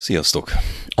Sziasztok!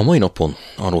 A mai napon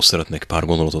arról szeretnék pár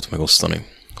gondolatot megosztani,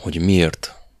 hogy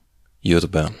miért jött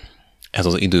be ez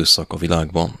az időszak a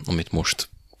világban, amit most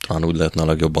talán úgy lehetne a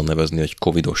legjobban nevezni, hogy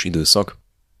covidos időszak.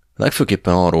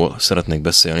 Legfőképpen arról szeretnék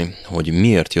beszélni, hogy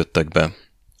miért jöttek be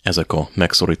ezek a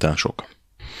megszorítások.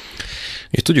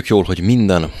 És tudjuk jól, hogy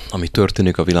minden, ami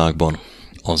történik a világban,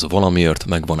 az valamiért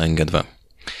meg van engedve.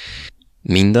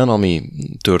 Minden, ami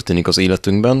történik az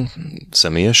életünkben,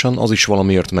 személyesen, az is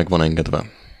valamiért meg van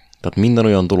engedve. Tehát minden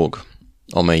olyan dolog,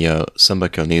 amellyel szembe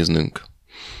kell néznünk,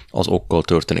 az okkal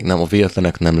történik. Nem, a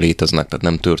véletlenek nem léteznek, tehát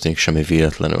nem történik semmi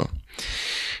véletlenül.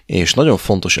 És nagyon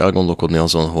fontos elgondolkodni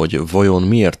azon, hogy vajon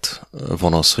miért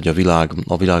van az, hogy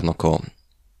a világnak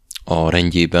a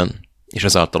rendjében, és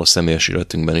ezáltal a személyes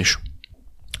életünkben is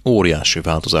óriási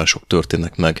változások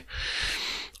történnek meg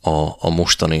a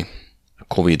mostani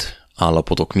Covid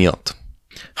állapotok miatt.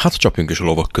 Hát csapjunk is a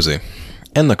lovak közé.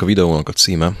 Ennek a videónak a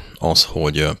címe az,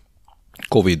 hogy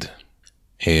Covid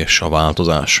és a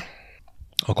változás.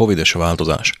 A Covid és a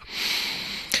változás.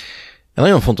 Egy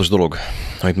nagyon fontos dolog,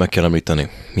 amit meg kell említeni,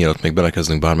 mielőtt még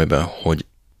belekezdünk bármibe, hogy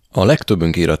a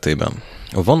legtöbbünk életében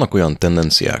vannak olyan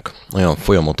tendenciák, olyan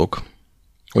folyamatok,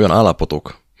 olyan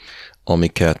állapotok,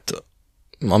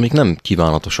 amik nem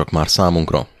kívánatosak már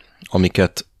számunkra,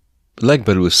 amiket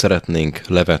legbelül szeretnénk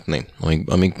levetni,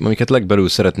 amiket legbelül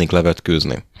szeretnénk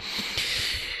levetkőzni.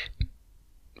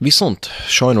 Viszont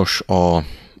sajnos a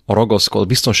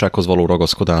biztonsághoz való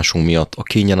ragaszkodásunk miatt, a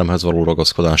kényelemhez való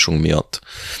ragaszkodásunk miatt,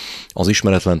 az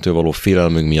ismeretlentől való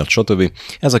félelmünk miatt, stb.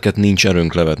 Ezeket nincs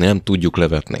erőnk levetni, nem tudjuk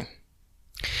levetni.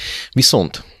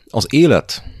 Viszont az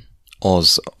élet,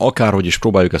 az akárhogy is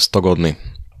próbáljuk ezt tagadni,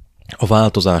 a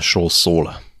változásról szól.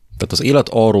 Tehát az élet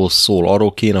arról szól,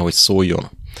 arról kéne, hogy szóljon,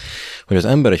 hogy az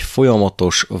ember egy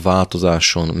folyamatos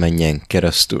változáson menjen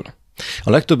keresztül. A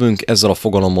legtöbbünk ezzel a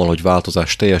fogalommal, hogy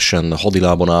változás, teljesen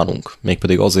hadilában állunk,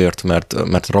 mégpedig azért,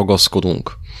 mert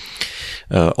ragaszkodunk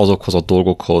azokhoz a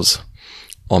dolgokhoz,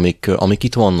 amik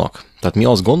itt vannak. Tehát mi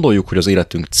azt gondoljuk, hogy az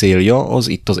életünk célja az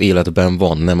itt az életben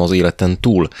van, nem az életen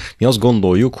túl. Mi azt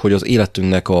gondoljuk, hogy az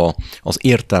életünknek az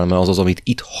értelme az, amit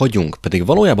itt hagyunk, pedig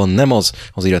valójában nem az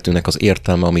életünknek az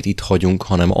értelme, amit itt hagyunk,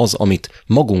 hanem az, amit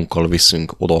magunkkal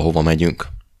viszünk oda, hova megyünk.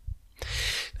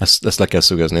 Ezt le kell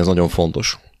szögezni, ez nagyon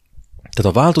fontos.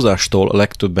 Tehát a változástól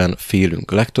legtöbben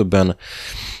félünk, legtöbben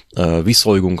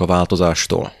viszolygunk a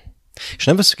változástól. És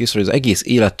nem veszük észre, hogy az egész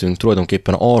életünk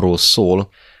tulajdonképpen arról szól,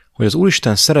 hogy az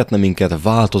Úristen szeretne minket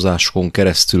változásokon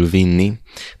keresztül vinni,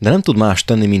 de nem tud más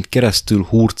tenni, mint keresztül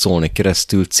hurcolni,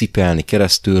 keresztül cipelni,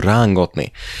 keresztül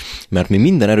rángatni. Mert mi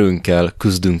minden erőnkkel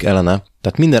küzdünk ellene,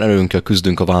 tehát minden erőnkkel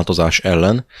küzdünk a változás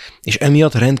ellen, és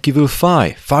emiatt rendkívül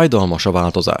fájdalmas a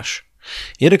változás.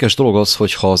 Érdekes dolog az,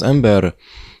 hogy ha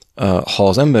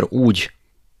az ember úgy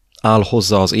áll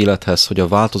hozzá az élethez, hogy a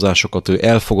változásokat ő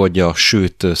elfogadja,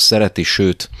 sőt szereti,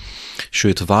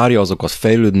 sőt várja azokat,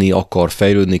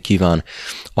 fejlődni kíván,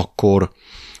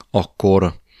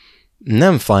 akkor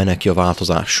nem fáj neki a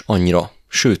változás annyira.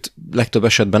 Sőt, legtöbb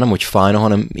esetben nem, hogy fájna,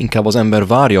 hanem inkább az ember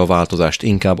várja a változást,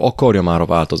 inkább akarja már a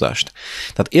változást.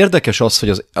 Tehát érdekes az, hogy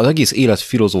az egész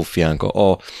életfilozófiánk,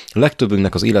 a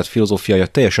legtöbbünknek az életfilozófiája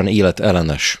teljesen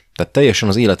életellenes. Tehát teljesen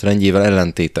az életrendjével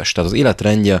ellentétes. Tehát az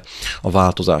életrendje a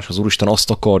változás. Az Úristen azt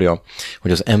akarja,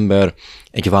 hogy az ember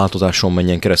egy változáson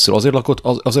menjen keresztül.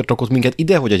 Azért rakott minket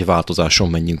ide, hogy egy változáson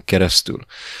menjünk keresztül.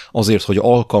 Azért, hogy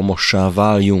alkalmassá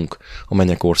váljunk a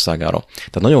mennyek országára.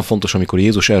 Tehát nagyon fontos, amikor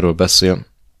Jézus erről beszél,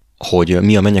 hogy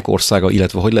mi a mennyek országa,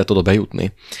 illetve hogy lehet oda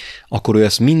bejutni, akkor ő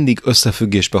ezt mindig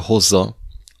összefüggésbe hozza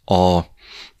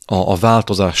a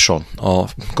változással,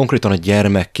 konkrétan a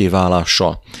gyermekké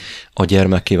válással.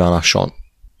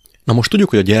 Na most tudjuk,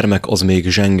 hogy a gyermek az még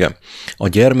zsenge. A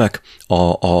gyermek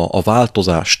a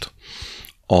változást,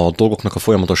 a dolgoknak a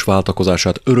folyamatos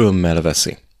váltakozását örömmel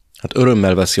veszi. Hát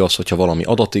örömmel veszi azt, hogyha valami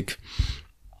adatik,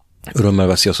 örömmel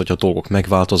veszi azt, hogyha a dolgok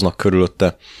megváltoznak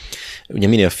körülötte. Ugye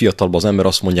minél fiatalabb az ember,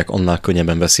 azt mondják, annál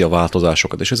könnyebben veszi a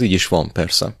változásokat, és ez így is van,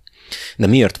 persze. De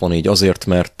miért van így? Azért,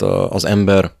 mert az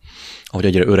ember, ahogy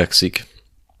egyre öregszik,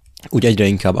 úgy egyre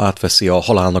inkább átveszi a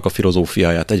halálnak a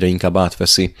filozófiáját, egyre inkább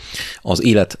átveszi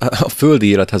a földi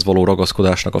élethez való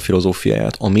ragaszkodásnak a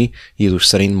filozófiáját, ami Jézus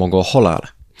szerint maga a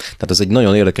halál. Tehát ez egy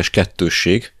nagyon érdekes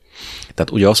kettősség.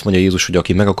 Tehát ugye azt mondja Jézus, hogy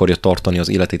aki meg akarja tartani az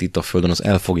életét itt a földön, az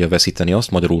el fogja veszíteni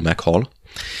azt, magyarul meghal.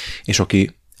 És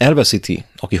aki elveszíti,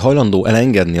 aki hajlandó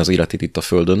elengedni az életét itt a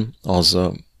földön, az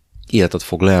életet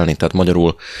fog lelni, tehát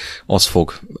magyarul az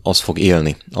fog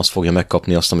élni, az fogja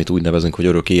megkapni azt, amit úgy nevezünk, hogy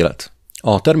örök élet.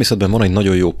 A természetben van egy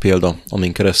nagyon jó példa,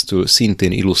 amin keresztül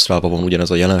szintén illusztrálva van ugyanez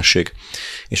a jelenség,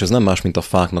 és ez nem más, mint a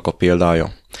fáknak a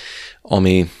példája.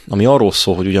 ami arról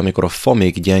szól, hogy ugye amikor a fa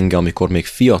még gyenge, amikor még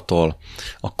fiatal,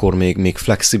 akkor még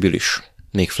flexibilis.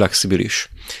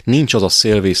 Nincs az a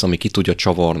szélvész, ami ki tudja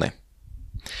csavarni.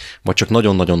 Vagy csak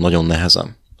nagyon-nagyon-nagyon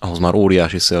nehezen. Ahhoz már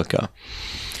óriási szél kell.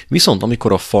 Viszont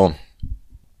amikor a fa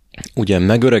ugye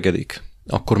megöregedik,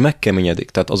 akkor megkeményedik.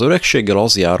 Tehát az öregséggel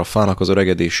az jár a fának az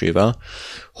öregedésével,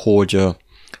 hogy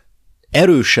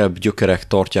erősebb gyökerek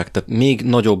tartják, tehát még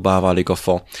nagyobbá válik a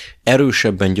fa,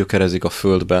 erősebben gyökerezik a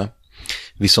földbe,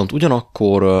 viszont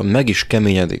ugyanakkor meg is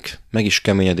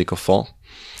keményedik a fa,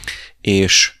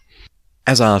 és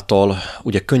ezáltal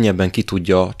ugye könnyebben ki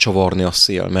tudja csavarni a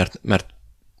szél,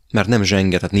 mert nem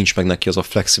zsenge, tehát nincs meg neki az a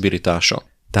flexibilitása.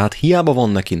 Tehát hiába van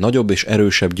neki nagyobb és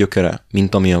erősebb gyökere,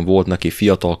 mint amilyen volt neki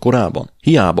fiatal korában,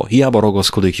 hiába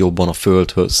ragaszkodik jobban a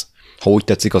földhöz, ha úgy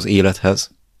tetszik az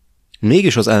élethez,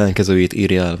 mégis az ellenkezőjét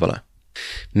írja el vele.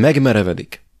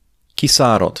 Megmerevedik,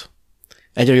 kiszárad,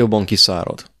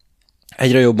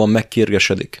 egyre jobban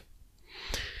megkérgesedik,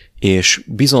 és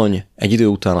bizony egy idő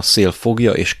után a szél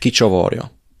fogja és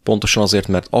kicsavarja. Pontosan azért,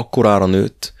 mert akkorára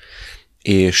nőtt,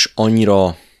 és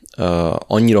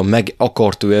annyira meg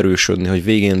akart ő erősödni, hogy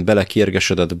végén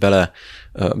belekérgesedett,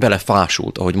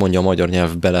 belefásult, ahogy mondja a magyar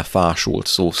nyelv, belefásult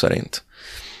szó szerint.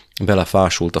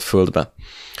 Belefásult a földbe.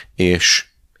 És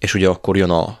ugye akkor jön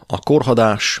a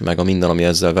korhadás, meg a minden, ami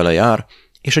ezzel vele jár,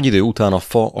 és egy idő után a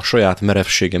fa a saját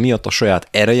merevsége miatt, a saját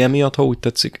ereje miatt, ha úgy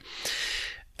tetszik,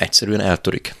 egyszerűen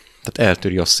eltörik. Tehát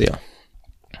eltöri a szél.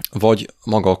 Vagy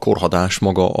maga a korhadás,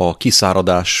 maga a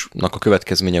kiszáradásnak a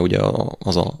következménye ugye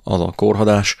az a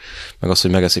korhadás, meg az,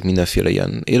 hogy megeszik mindenféle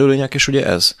ilyen élőlények, és ugye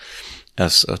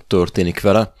ez történik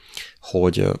vele,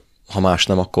 hogy ha más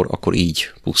nem, akkor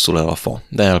így pusztul el a fa.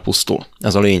 De elpusztul.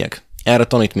 Ez a lényeg. Erre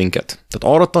tanít minket.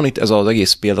 Tehát arra tanít ez az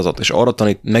egész példázat, és arra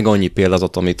tanít meg annyi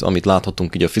példázat, amit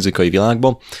láthatunk így a fizikai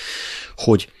világban,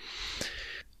 hogy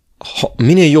ha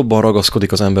minél jobban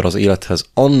ragaszkodik az ember az élethez,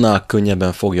 annál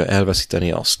könnyebben fogja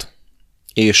elveszíteni azt.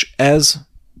 És ez,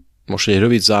 most egy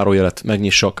rövid zárójelet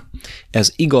megnyissak,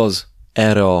 ez igaz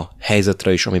erre a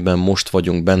helyzetre is, amiben most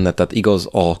vagyunk benne, tehát igaz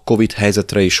a Covid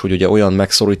helyzetre is, hogy ugye olyan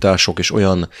megszorítások és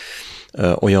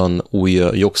olyan új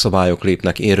jogszabályok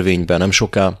lépnek érvénybe nem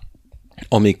soká,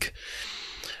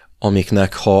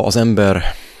 amiknek ha az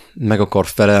ember meg akar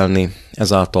felelni,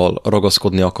 ezáltal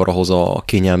ragaszkodni akar ahhoz a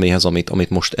kényelméhez, amit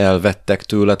most elvettek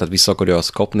tőle, tehát vissza akarja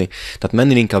azt kapni. Tehát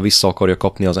mennél inkább vissza akarja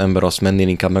kapni az ember azt, mennél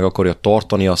inkább meg akarja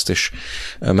tartani azt, és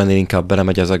mennél inkább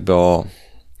belemegy ezekbe a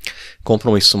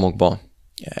kompromisszumokba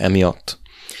emiatt,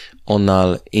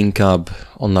 annál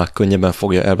könnyebben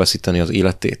fogja elveszíteni az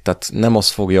életét. Tehát nem az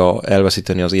fogja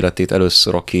elveszíteni az életét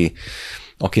először, aki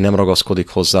nem ragaszkodik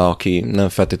hozzá, aki nem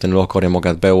feltétlenül akarja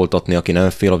magát beoltatni, aki nem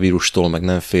fél a vírustól, meg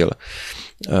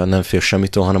nem fél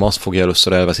semmitől, hanem azt fogja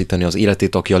először elveszíteni az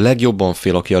életét, aki a legjobban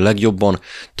fél, aki a legjobban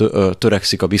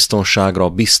törekszik a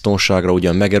biztonságra, ugye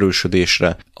a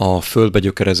megerősödésre, a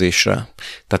földbegyökerezésre.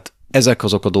 Tehát ezek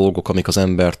azok a dolgok, amik az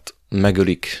embert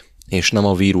megölik, és nem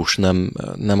a vírus,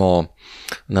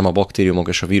 nem a baktériumok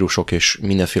és a vírusok és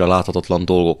mindenféle láthatatlan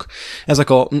dolgok. Ezek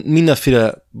a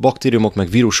mindenféle baktériumok, meg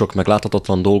vírusok, meg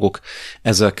láthatatlan dolgok,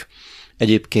 ezek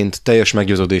egyébként teljes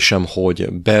meggyőződésem,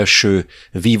 hogy belső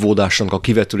vívódásnak a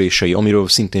kivetülései, amiről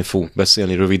szintén fogunk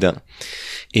beszélni röviden.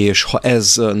 És ha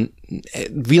ez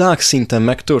világszinten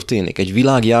megtörténik, egy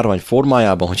világjárvány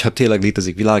formájában, hogyha tényleg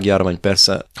létezik világjárvány,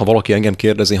 persze, ha valaki engem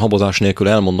kérdezi, habozás nélkül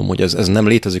elmondom, hogy ez nem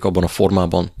létezik abban a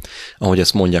formában, ahogy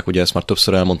ezt mondják, ugye ezt már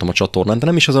többször elmondtam a csatornán, de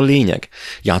nem is ez a lényeg.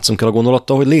 Játszunk el a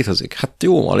gondolattal, hogy létezik. Hát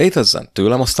jó, ha létezzen,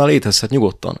 tőlem aztán létezhet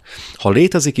nyugodtan. Ha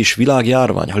létezik is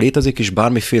világjárvány, ha létezik is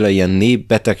bármiféle ilyen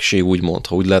népbetegség, úgymond,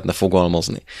 ha úgy lehetne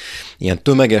fogalmazni, ilyen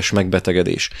tömeges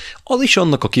megbetegedés, az is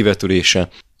annak a kivetülése,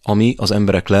 ami az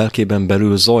emberek lelkében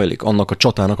belül zajlik, annak a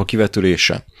csatának a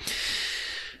kivetülése,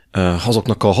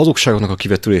 azoknak a hazugságoknak a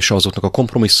kivetülése, azoknak a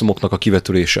kompromisszumoknak a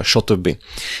kivetülése, stb.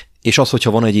 És az,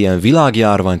 hogyha van egy ilyen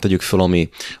világjárvány, tegyük föl, ami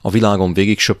a világon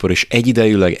végig söpör, és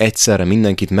egyidejűleg egyszerre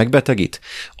mindenkit megbetegít,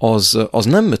 az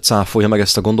nem cáfolja meg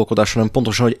ezt a gondolkodást, hanem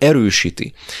pontosan, hogy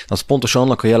erősíti. Az pontosan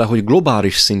annak a jele, hogy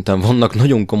globális szinten vannak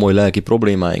nagyon komoly lelki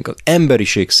problémáink, az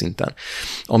emberiség szinten,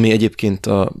 ami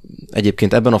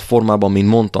egyébként ebben a formában, mint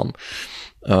mondtam,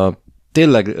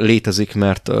 tényleg létezik,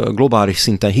 mert globális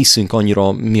szinten hiszünk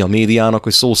annyira mi a médiának,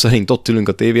 hogy szó szerint ott ülünk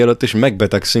a tévé előtt, és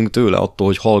megbetegszünk tőle attól,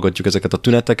 hogy hallgatjuk ezeket a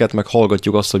tüneteket, meg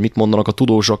hallgatjuk azt, hogy mit mondanak a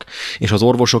tudósok, és az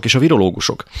orvosok, és a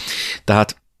virológusok.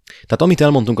 Tehát amit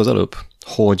elmondtunk az előbb,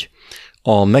 hogy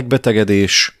a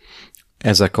megbetegedés,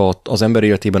 ezek az ember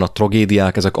életében a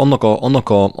tragédiák, ezek annak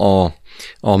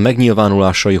a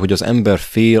megnyilvánulásai, hogy az ember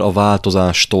fél a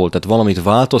változástól, tehát valamit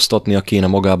változtatnia kéne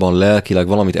magában lelkileg,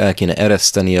 valamit el kéne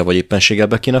eresztenie, vagy éppenséggel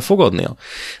be kéne fogadnia.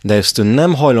 De ezt ő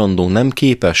nem hajlandó, nem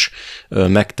képes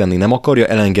megtenni, nem akarja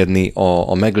elengedni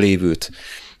a meglévőt,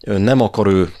 nem akar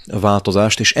ő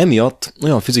változást, és emiatt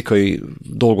olyan fizikai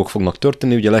dolgok fognak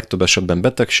történni, ugye legtöbb esetben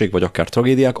betegség, vagy akár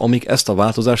tragédiák, amik ezt a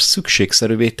változást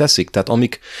szükségszerűvé teszik. Tehát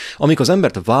amik az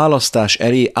embert választás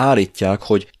elé állítják,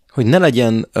 hogy ne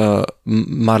legyen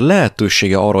már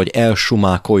lehetősége arra, hogy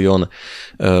elsumákoljon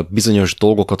bizonyos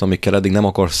dolgokat, amikkel eddig nem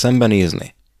akar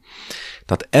szembenézni.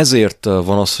 Tehát ezért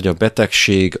van az, hogy a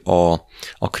betegség,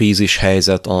 a krízis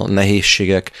helyzet, a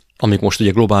nehézségek, amik most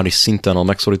ugye globális szinten a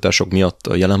megszorítások miatt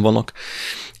jelen vannak,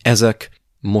 ezek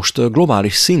most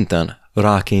globális szinten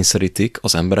rákényszerítik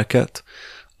az embereket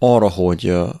arra,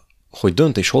 hogy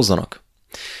döntés hozzanak.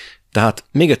 Tehát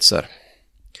még egyszer,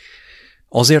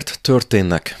 azért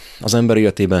történnek az ember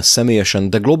életében személyesen,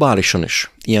 de globálisan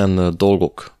is ilyen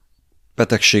dolgok,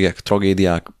 betegségek,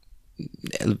 tragédiák,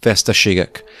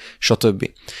 veszteségek, stb.,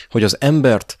 hogy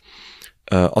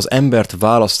az embert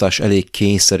választás elé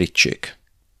kényszerítsék.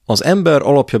 Az ember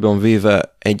alapjában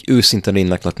véve egy őszinte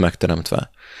lénynek lett megteremtve.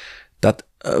 Tehát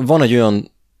van egy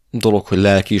olyan dolog, hogy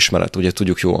lelkiismeret, ugye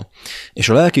tudjuk jól. És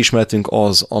a lelkiismeretünk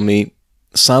az, ami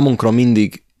számunkra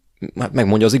mindig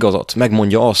megmondja az igazat,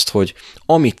 megmondja azt, hogy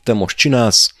amit te most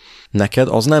csinálsz, neked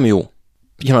az nem jó.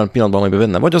 Jelen pillanatban, amiben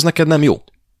benne vagy, az neked nem jó.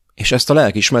 És ezt a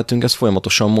lelkiismeretünk ezt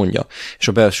folyamatosan mondja. És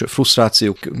a belső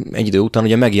frusztrációk egy idő után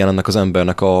ugye megjelennek az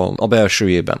embernek a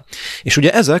belsőjében. És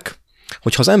ugye ezek,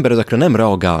 hogyha az ember ezekre nem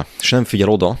reagál, és nem figyel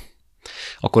oda,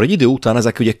 akkor egy idő után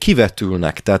ezek ugye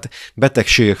kivetülnek, tehát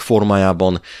betegségek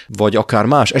formájában, vagy akár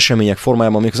más események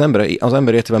formájában, amik az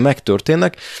ember életében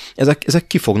megtörténnek, ezek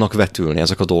ki fognak vetülni,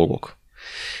 ezek a dolgok.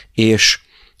 És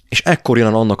ekkor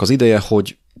jelen annak az ideje,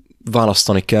 hogy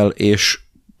választani kell, és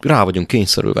rá vagyunk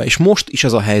kényszerülve. És most is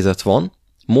ez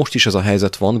a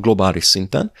helyzet van globális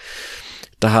szinten.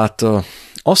 Tehát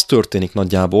az történik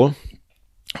nagyjából,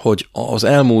 hogy az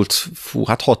elmúlt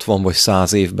 60 vagy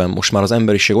 100 évben most már az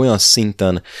emberiség olyan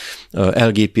szinten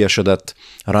elgépiesedett,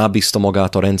 rábízta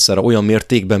magát a rendszerre, olyan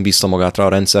mértékben bízta magát rá a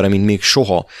rendszerre, mint még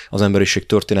soha az emberiség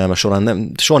történelme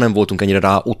során. Soha nem voltunk ennyire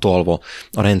ráutalva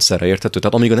a rendszerre, érthető?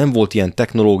 Tehát amíg nem volt ilyen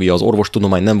technológia, az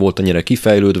orvostudomány nem volt ennyire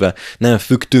kifejlődve, nem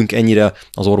függtünk ennyire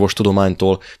az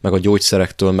meg a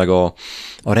gyógyszerektől, meg a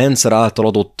rendszer által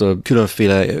adott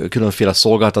különféle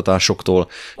szolgáltatásoktól,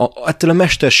 ettől a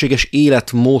mesterséges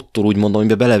életmódtól, úgy mondom,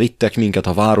 amiben belevittek minket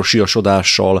a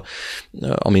városiasodással,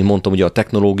 amin mondtam, ugye a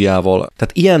technológiával.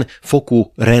 Tehát ilyen fokú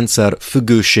rendszer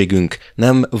függőségünk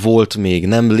nem volt még,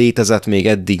 nem létezett még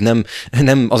eddig,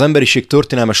 nem az emberiség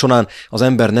történelme során az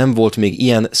ember nem volt még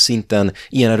ilyen szinten,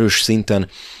 ilyen erős szinten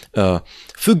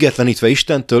függetlenítve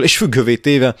Istentől, és függővé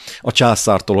téve a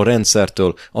császártól, a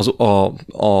rendszertől,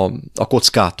 a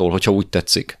kockától, hogyha úgy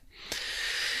tetszik.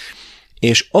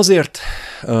 És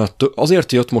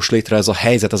azért jött most létre ez a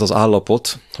helyzet, ez az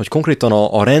állapot, hogy konkrétan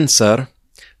a rendszer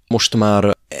most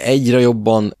már egyre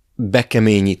jobban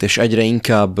bekeményít, és egyre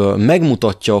inkább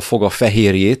megmutatja a foga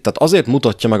fehérjét, tehát azért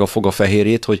mutatja meg a foga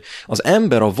fehérjét, hogy az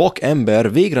ember, a vak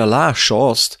ember végre lássa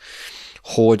azt,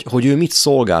 hogy ő mit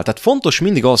szolgál. Tehát fontos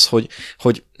mindig az,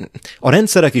 hogy a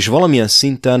rendszerek is valamilyen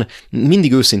szinten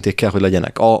mindig őszinték kell, hogy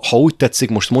legyenek. Ha úgy tetszik,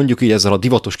 most mondjuk így ezzel a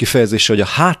divatos kifejezéssel, hogy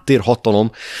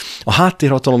a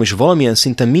háttérhatalom is valamilyen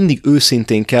szinten mindig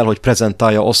őszintén kell, hogy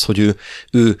prezentálja azt, hogy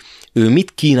ő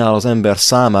mit kínál az ember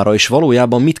számára, és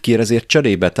valójában mit kér ezért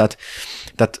cserébe.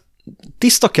 Tehát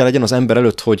tiszta kell legyen az ember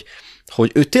előtt,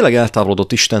 hogy ő tényleg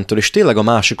eltávolodott Istentől, és tényleg a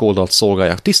másik oldalt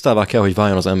szolgálják. Tisztává kell, hogy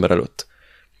váljon az ember előtt.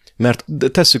 Mert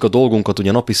tesszük a dolgunkat,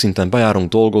 ugye napi szinten bejárunk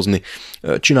dolgozni,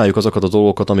 csináljuk azokat a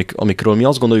dolgokat, amikről mi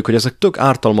azt gondoljuk, hogy ezek tök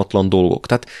ártalmatlan dolgok.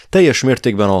 Tehát teljes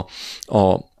mértékben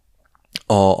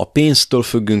a pénztől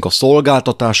függünk, a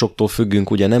szolgáltatásoktól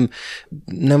függünk, ugye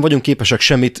nem vagyunk képesek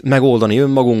semmit megoldani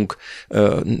önmagunk,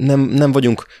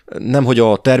 nem hogy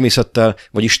a természettel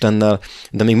vagy Istennel,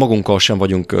 de még magunkkal sem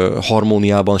vagyunk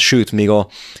harmóniában, sőt,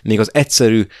 még az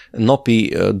egyszerű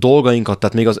napi dolgainkat,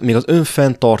 tehát még az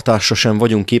önfenntartásra sem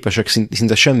vagyunk képesek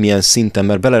szinte semmilyen szinten,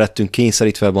 mert bele lettünk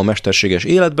kényszerítve ebbe a mesterséges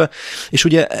életbe, és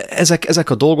ugye ezek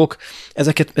a dolgok,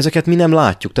 ezeket mi nem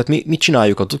látjuk, tehát mi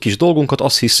csináljuk a kis dolgunkat,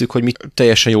 azt hiszük, hogy mi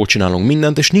teljesen jól csinálunk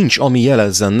mindent, és nincs, ami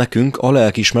jelezzen nekünk a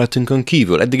lelkiismeretünkön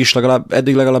kívül.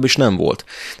 Eddig legalábbis nem volt.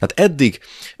 Tehát eddig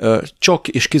csak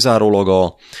és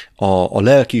kizárólag a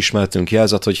lelkiismeretünk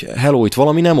jelzett, hogy hello, itt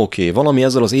valami nem oké, valami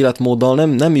ezzel az életmóddal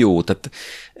nem jó. Tehát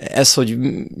ez, hogy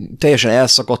teljesen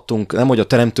elszakadtunk, nem hogy a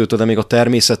teremtőtől, de még a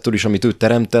természettől is, amit ő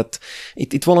teremtett,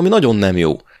 itt valami nagyon nem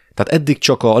jó. Tehát eddig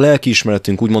csak a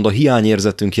lelkiismeretünk, úgymond a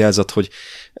hiányérzetünk jelzett, hogy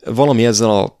valami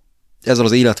ezzel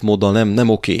az életmóddal nem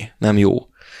oké, nem jó.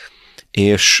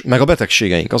 És meg a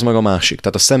betegségeink, az meg a másik.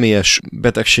 Tehát a személyes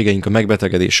betegségeink, a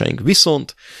megbetegedéseink.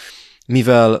 Viszont,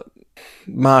 mivel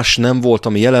más nem volt,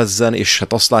 ami jelezzen, és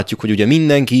hát azt látjuk, hogy ugye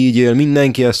mindenki így él,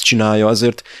 mindenki ezt csinálja,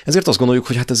 ezért azt gondoljuk,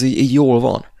 hogy hát ez így jól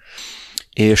van.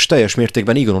 És teljes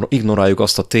mértékben ignoráljuk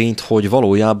azt a tényt, hogy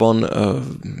valójában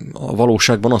a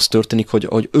valóságban az történik,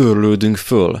 hogy őrlődünk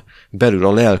föl, belül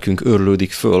a lelkünk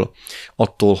őrlődik föl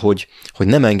attól, hogy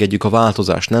nem engedjük a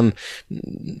változást,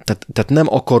 tehát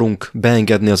nem akarunk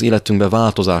beengedni az életünkbe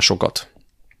változásokat.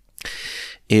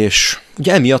 És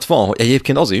ugye emiatt van, hogy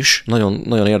egyébként az is, nagyon,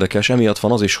 nagyon érdekes, emiatt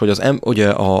van az is, hogy ugye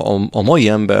a mai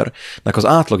embernek az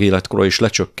átlag életkora is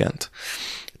lecsökkent.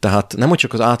 Tehát nem, hogy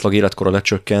csak az átlag életkora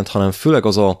lecsökkent, hanem főleg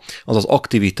az az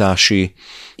aktivitási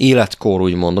életkor,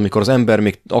 úgymond, amikor az ember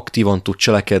még aktívan tud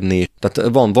cselekedni, tehát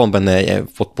van benne egy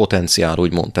potenciál,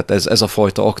 úgymond, tehát ez a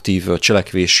fajta aktív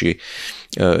cselekvési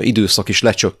időszak is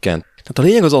lecsökkent. Tehát a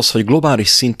lényeg az, hogy globális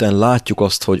szinten látjuk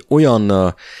azt, hogy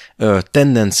olyan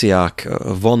tendenciák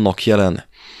vannak jelen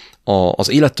az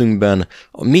életünkben,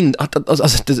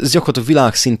 ez gyakorlatilag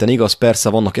világszinten igaz, persze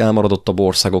vannak elmaradottabb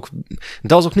országok,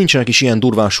 de azok nincsenek is ilyen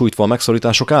durván sújtva a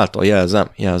megszorítások által,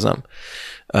 jelzem.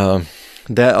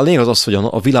 De a lényeg az, hogy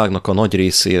a világnak a nagy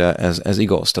részére ez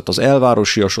igaz. Tehát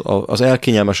az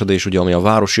elkényelmesedés, ugye, ami a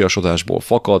városiasodásból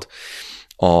fakad,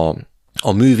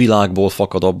 a művilágból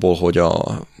fakad abból,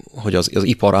 hogy az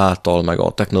ipar által, meg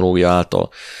a technológia által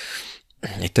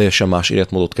egy teljesen más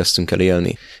életmódot kezdtünk el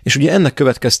élni. És ugye ennek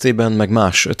következtében, meg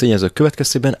más tényezők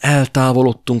következtében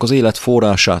eltávolodtunk az élet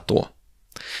forrásától.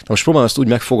 De most próbálom ezt úgy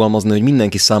megfogalmazni, hogy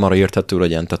mindenki számára érthető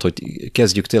legyen, tehát hogy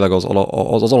kezdjük tényleg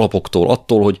az alapoktól,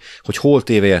 attól, hogy hol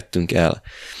tévejedtünk el.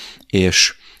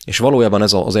 És valójában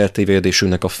ez az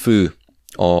eltévejedésünknek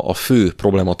a fő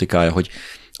problematikája, hogy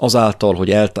azáltal,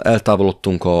 hogy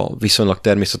eltávolodtunk a viszonylag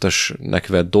természetesnek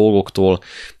vett dolgoktól,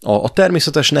 a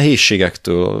természetes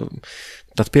nehézségektől,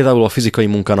 tehát például a fizikai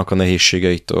munkának a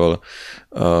nehézségeitől,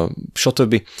 stb.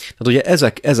 Tehát ugye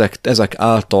ezek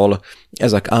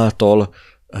által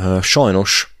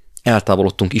sajnos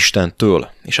eltávolodtunk Istentől,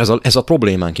 és ez a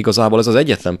problémánk igazából, ez az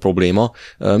egyetlen probléma,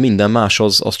 minden más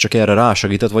az csak erre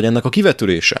rásegített, vagy ennek a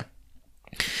kivetülése.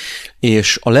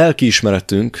 És a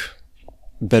lelkiismeretünk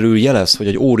belül jelez, hogy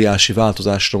egy óriási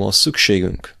változásra van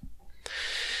szükségünk.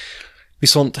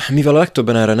 Viszont mivel a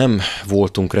legtöbben erre nem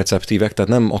voltunk receptívek,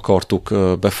 tehát nem akartuk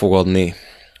befogadni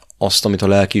azt, amit a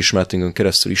lelkiismeretünkön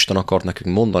keresztül Isten akart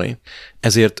nekünk mondani,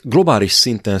 ezért globális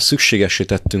szinten szükségessé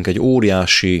tettünk egy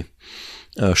óriási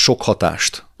sok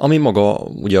hatást, ami maga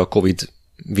ugye a Covid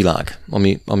világ,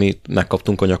 amit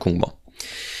megkaptunk a nyakunkba.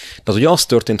 Tehát ugye az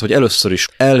történt, hogy először is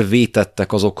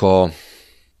elvétettek azok a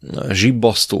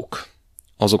zsibbasztók,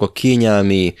 azok a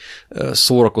kényelmi,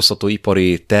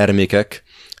 szórakoztatóipari termékek,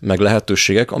 meg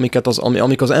lehetőségek,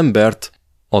 amik az embert,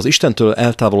 az Istentől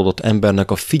eltávolodott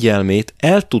embernek a figyelmét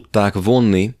el tudták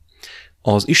vonni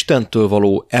az Istentől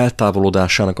való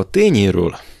eltávolodásának a tényéről.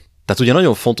 Tehát ugye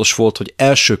nagyon fontos volt, hogy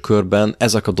első körben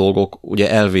ezek a dolgok ugye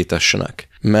elvétessenek,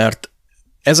 mert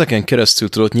ezeken keresztül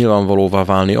tudott nyilvánvalóvá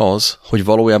válni az, hogy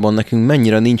valójában nekünk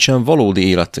mennyire nincsen valódi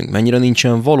életünk, mennyire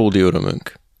nincsen valódi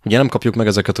örömünk. Ugye nem kapjuk meg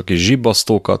ezeket a kis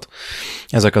zsibbasztókat,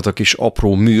 ezeket a kis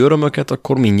apró műörömöket,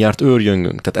 akkor mindjárt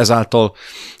őrjöngünk. Tehát ezáltal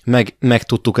meg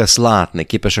tudtuk ezt látni,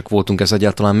 képesek voltunk ezt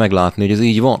egyáltalán meglátni, hogy ez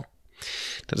így van.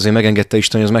 Tehát azért megengedte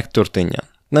Isten, hogy ez megtörténjen.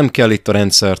 Nem kell itt a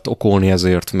rendszert okolni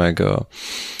ezért, meg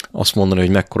azt mondani, hogy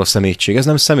mekkora szemétség. Ez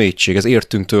nem szemétség, ez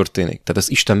értünk történik. Tehát ezt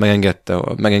Isten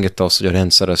megengedte azt, hogy a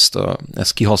rendszer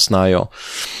ezt kihasználja,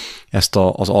 ezt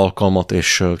az alkalmat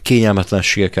és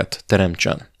kényelmetlenségeket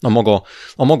teremtsen.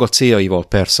 A maga céljaival,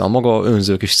 persze, a maga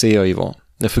önző kis céljaival,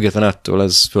 de független ettől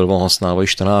ez föl van használva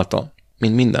Isten által,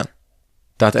 mint minden.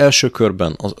 Tehát első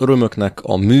körben az örömöknek,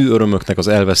 a mű örömöknek az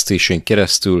elvesztésén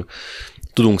keresztül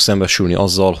tudunk szembesülni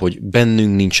azzal, hogy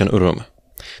bennünk nincsen öröm.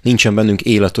 Nincsen bennünk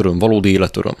életöröm, valódi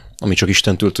életöröm, ami csak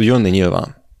Istentől tud jönni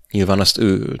nyilván. Nyilván ezt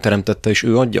ő teremtette és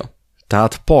ő adja.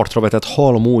 Tehát partra vetett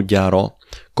hal módjára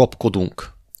kapkodunk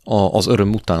az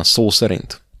öröm után, szó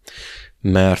szerint.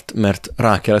 Mert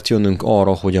rá kellett jönnünk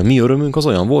arra, hogy a mi örömünk az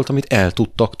olyan volt, amit el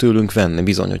tudtak tőlünk venni.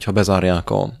 Bizony, hogyha bezárják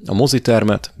a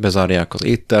mozitermet, bezárják az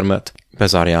éttermet,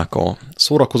 bezárják a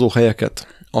szórakozóhelyeket,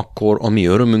 akkor a mi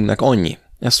örömünknek annyi.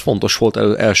 Ez fontos volt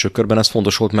első körben, ez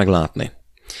fontos volt meglátni.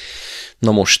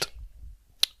 Na most,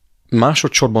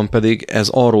 másodszorban pedig ez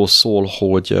arról szól,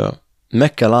 hogy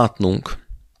meg kell látnunk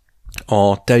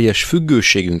a teljes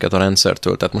függőségünket a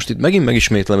rendszertől. Tehát most itt megint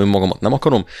megismétlem önmagamat, nem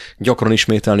akarom gyakran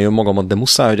ismételni önmagamat, de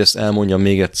muszáj, hogy ezt elmondjam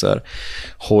még egyszer,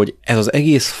 hogy ez az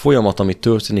egész folyamat, ami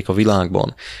történik a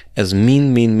világban, ez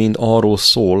mind-mind-mind arról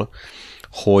szól,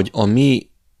 hogy a mi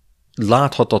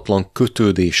láthatatlan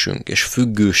kötődésünk és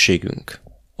függőségünk,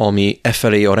 ami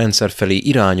efelé, a rendszer felé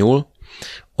irányul,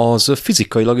 az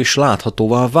fizikailag is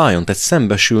láthatóvá váljon. Tehát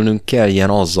szembesülnünk kelljen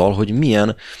azzal, hogy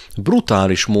milyen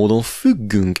brutális módon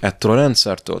függünk ettől a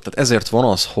rendszertől. Tehát ezért van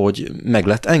az, hogy meg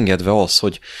lett engedve az,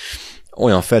 hogy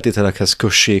olyan feltételekhez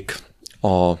kössék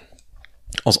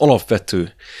az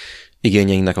alapvető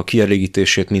igényeinknek a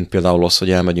kielégítését, mint például az,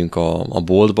 hogy elmegyünk a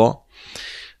boltba,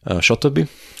 stb.,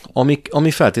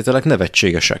 ami feltételek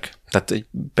nevetségesek. Tehát egy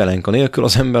pelenka nélkül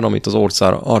az ember, amit az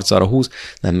arcára húz,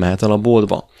 nem mehet el a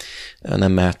boltba,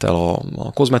 nem mehet el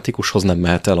a kozmetikushoz, nem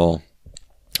mehet el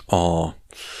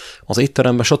az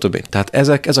étterembe, stb. Tehát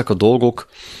ezek a dolgok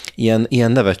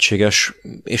ilyen nevetséges,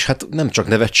 és hát nem csak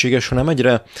nevetséges, hanem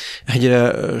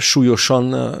egyre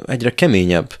súlyosan, egyre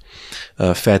keményebb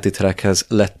feltételekhez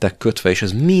lettek kötve, és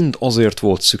ez mind azért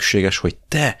volt szükséges, hogy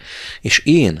te és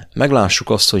én meglássuk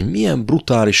azt, hogy milyen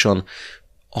brutálisan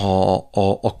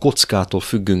a kockától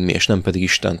függünk mi, és nem pedig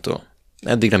Istentől.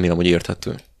 Eddig remélem, hogy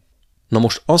érthető. Na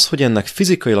most az, hogy ennek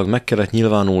fizikailag meg kellett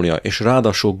nyilvánulnia, és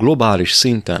ráadásul globális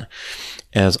szinten,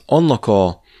 ez annak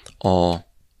a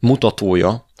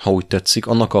mutatója, ha úgy tetszik,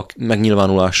 annak a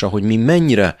megnyilvánulása, hogy mi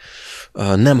mennyire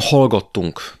nem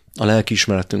hallgattunk a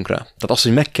lelkiismeretünkre. Tehát az,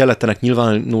 hogy meg kellett ennek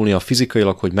nyilvánulnia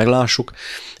fizikailag, hogy meglássuk,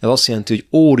 ez azt jelenti,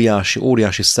 hogy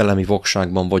óriási szellemi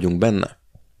vakságban vagyunk benne.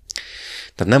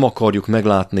 Tehát nem akarjuk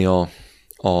meglátni a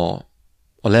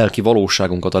lelki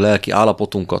valóságunkat, a lelki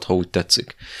állapotunkat, ha úgy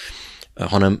tetszik,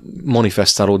 hanem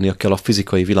manifestálódnia kell a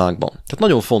fizikai világban. Tehát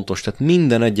nagyon fontos, tehát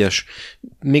minden egyes,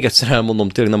 még egyszer elmondom,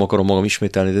 tényleg nem akarom magam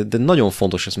ismételni, de nagyon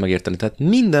fontos ezt megérteni. Tehát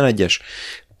minden egyes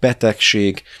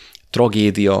betegség,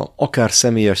 tragédia, akár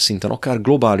személyes szinten, akár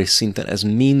globális szinten, ez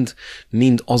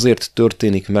mind azért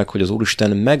történik meg, hogy az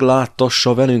Úristen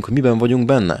megláttassa velünk, hogy miben vagyunk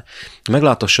benne.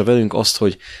 Megláttassa velünk azt,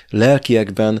 hogy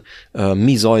lelkiekben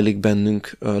mi zajlik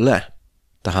bennünk le.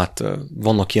 Tehát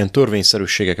vannak ilyen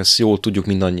törvényszerűségek, ezt jól tudjuk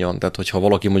mindannyian. Tehát, hogyha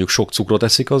valaki mondjuk sok cukrot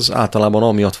eszik, az általában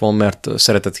amiatt van, mert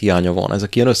szeretet hiánya van.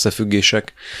 Ezek ilyen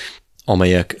összefüggések,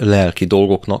 amelyek lelki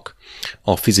dolgoknak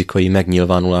a fizikai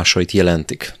megnyilvánulásait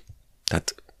jelentik.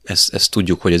 Tehát ezt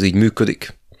tudjuk, hogy ez így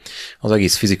működik. Az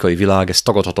egész fizikai világ, ez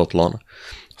tagadhatatlan,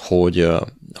 hogy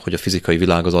a fizikai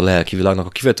világ az a lelki világnak a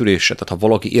kivetülése. Tehát ha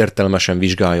valaki értelmesen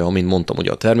vizsgálja, amint mondtam,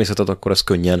 ugye a természetet, akkor ez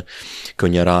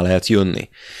könnyen rá lehet jönni.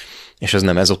 És ez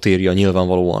nem ezotéria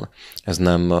nyilvánvalóan, ez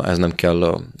nem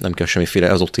kell semmiféle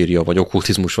ezotéria, vagy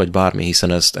okkultizmus, vagy bármi,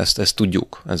 hiszen ezt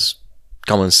tudjuk, ez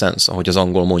common sense, ahogy az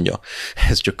angol mondja.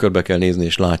 Ezt csak körbe kell nézni,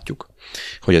 és látjuk,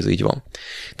 hogy ez így van.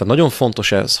 Tehát nagyon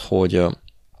fontos ez, hogy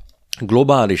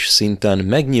globális szinten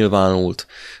megnyilvánult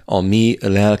a mi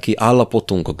lelki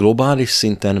állapotunk, a globális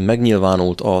szinten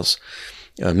megnyilvánult az,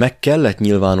 meg kellett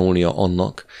nyilvánulnia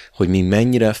annak, hogy mi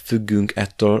mennyire függünk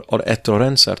ettől a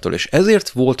rendszertől. És ezért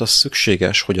volt az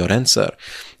szükséges, hogy a rendszer,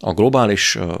 a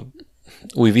globális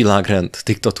új világrend,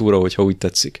 diktatúra, hogyha úgy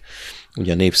tetszik,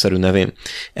 ugye népszerű nevén,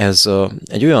 ez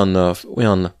egy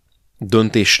olyan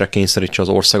döntésre kényszerítse az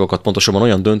országokat, pontosabban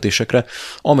olyan döntésekre,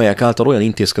 amelyek által olyan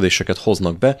intézkedéseket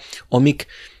hoznak be, amik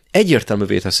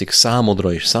egyértelművé teszik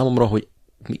számodra és számomra, hogy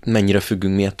mennyire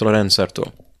függünk mi ettől a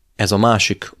rendszertől. Ez a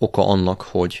másik oka annak,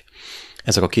 hogy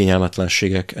ezek a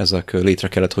kényelmetlenségek, ezek létre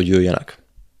kellett, hogy jöjjenek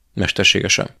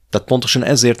mesterségesen. Tehát pontosan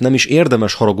ezért nem is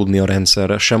érdemes haragudni a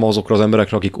rendszerre, sem azokra az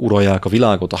emberekre, akik uralják a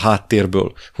világot a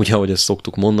háttérből, ugye, ahogy ezt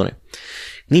szoktuk mondani.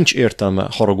 Nincs értelme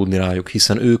haragudni rájuk,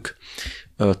 hiszen ők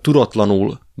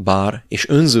tudatlanul bár és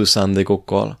önző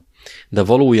szándékokkal, de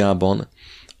valójában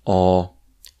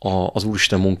az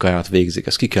Úristen munkáját végzik.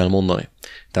 Ezt ki kell mondani.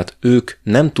 Tehát ők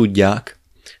nem tudják,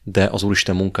 de az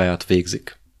Úristen munkáját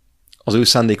végzik. Az ő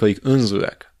szándékaik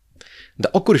önzőek, de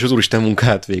akkor is az Úristen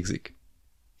munkáját végzik.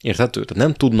 Érthető? Tehát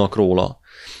nem tudnak róla.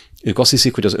 Ők azt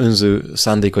hiszik, hogy az önző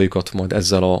szándékaikat majd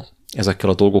ezekkel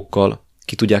a dolgokkal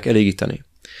ki tudják elégíteni.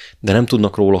 De nem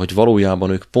tudnak róla, hogy valójában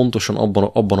ők pontosan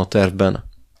abban a tervben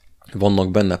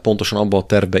vannak benne, pontosan abban a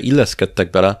tervbe illeszkedtek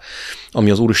bele, ami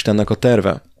az Úristennek a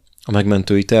terve, a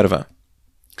megmentői terve.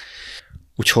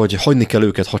 Úgyhogy hagyni kell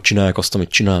őket, hadd csinálják azt, amit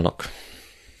csinálnak.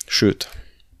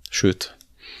 Sőt,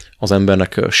 az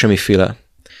embernek semmiféle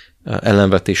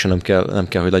ellenvetése nem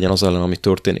kell, hogy legyen az ellen, ami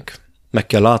történik. Meg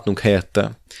kell látnunk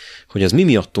helyette, hogy ez mi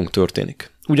miattunk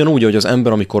történik. Ugyanúgy, hogy az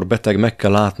ember, amikor beteg, meg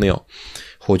kell látnia,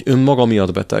 hogy önmaga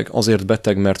miatt beteg, azért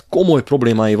beteg, mert komoly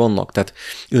problémái vannak. Tehát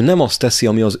ő nem azt teszi,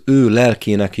 ami az ő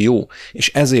lelkének jó,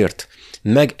 és ezért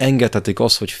megengedhetik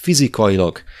azt, hogy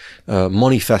fizikailag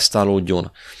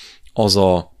manifestálódjon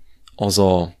az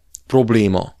a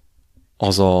probléma,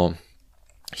 az a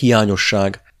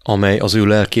hiányosság, amely az ő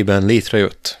lelkében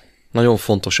létrejött. Nagyon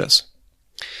fontos ez.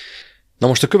 Na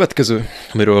most a következő,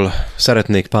 amiről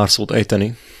szeretnék pár szót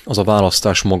ejteni, az a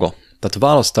választás maga. Tehát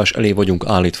választás elé vagyunk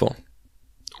állítva.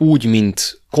 Úgy,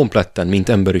 mint kompletten, mint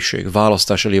emberiség.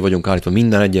 Választás elé vagyunk állítva.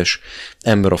 Minden egyes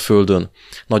ember a Földön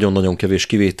nagyon-nagyon kevés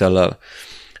kivétellel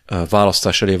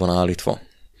választás elé van állítva.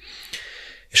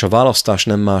 És a választás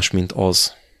nem más, mint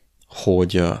az,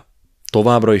 hogy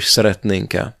továbbra is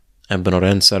szeretnénk-e ebben a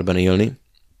rendszerben élni,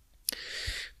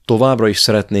 továbbra is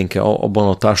szeretnénk-e abban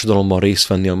a társadalomban részt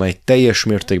venni, amely teljes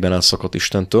mértékben elszakadt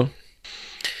Istentől,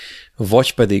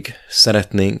 vagy pedig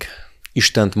szeretnénk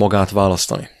Istent magát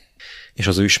választani, és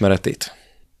az ő ismeretét.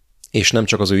 És nem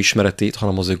csak az ő ismeretét,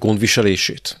 hanem az ő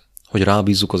gondviselését, hogy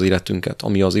rábízzuk az életünket,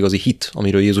 ami az igazi hit,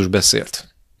 amiről Jézus beszélt.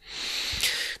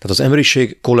 Tehát az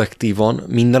emberiség kollektívan,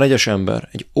 minden egyes ember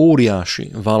egy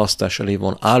óriási választás elé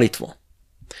van állítva.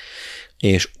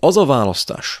 És az a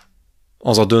választás,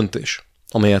 az a döntés,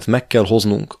 amelyet meg kell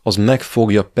hoznunk, az meg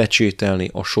fogja pecsételni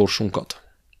a sorsunkat.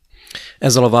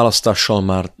 Ezzel a választással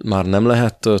már nem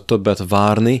lehet többet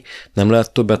várni, nem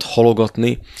lehet többet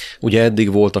halogatni. Ugye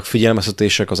eddig voltak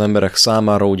figyelmeztetések az emberek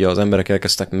számára, ugye az emberek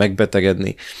elkezdtek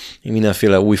megbetegedni,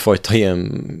 mindenféle újfajta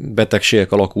ilyen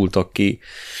betegségek alakultak ki,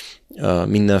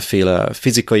 mindenféle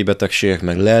fizikai betegségek,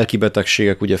 meg lelki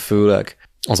betegségek, ugye főleg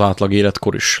az átlag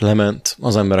életkor is lement,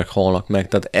 az emberek halnak meg,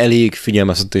 tehát elég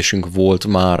figyelmeztetésünk volt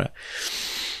már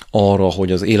arra,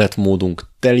 hogy az életmódunk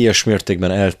teljes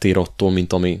mértékben eltér attól,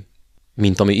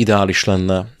 mint ami ideális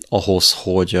lenne ahhoz,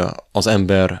 hogy az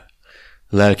ember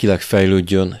lelkileg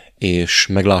fejlődjön, és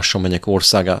meglássa a mennyek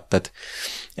országát. Tehát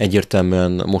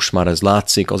egyértelműen most már ez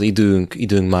látszik, az időnk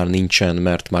már nincsen,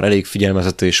 mert már elég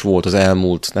figyelmeztetés volt az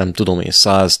elmúlt, nem tudom én,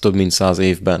 több mint 100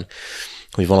 évben,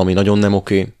 hogy valami nagyon nem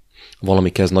oké,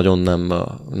 valami kezd nagyon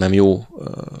nem jó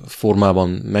formában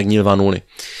megnyilvánulni,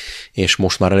 és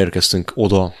most már elérkeztünk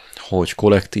oda, hogy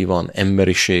kollektívan,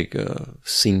 emberiség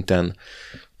szinten,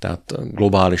 tehát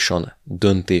globálisan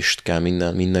döntést kell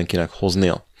mindenkinek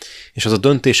hoznia. És ez a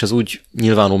döntés ez úgy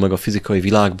nyilvánul meg a fizikai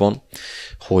világban,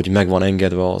 hogy meg van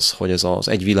engedve az, hogy ez az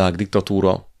egyvilág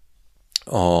diktatúra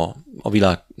a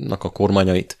világnak a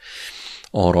kormányait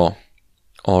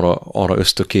arra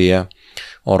ösztökéje,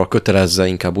 arra kötelezze,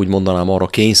 inkább úgy mondanám, arra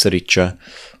kényszerítse,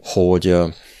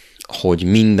 hogy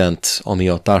mindent, ami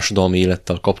a társadalmi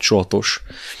élettel kapcsolatos,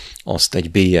 azt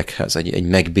egy bélyeghez, egy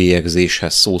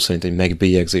megbélyegzéshez, szó szerint egy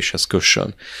megbélyegzéshez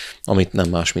kössön, amit nem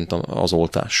más, mint az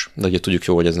oltás. De ugye tudjuk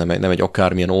jó, hogy ez nem egy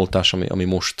akármilyen oltás, ami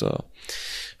most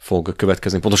fog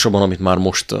következni. Pontosabban, amit már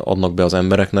most adnak be az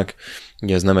embereknek,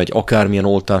 ugye ez nem egy akármilyen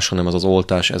oltás, hanem az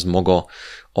oltás, ez maga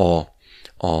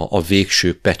a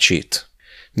végső pecsét.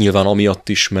 Nyilván amiatt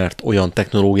is, mert olyan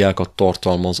technológiákat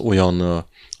tartalmaz, olyan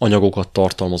anyagokat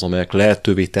tartalmaz, amelyek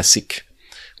lehetővé teszik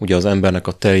ugye az embernek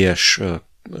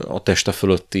a teste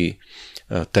fölötti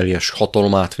teljes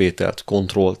hatalomátvételt,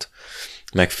 kontrollt,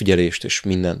 megfigyelést és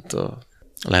mindent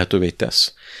lehetővé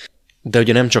tesz. De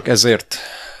ugye nem csak ezért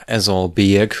ez a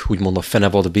bélyeg, úgymond a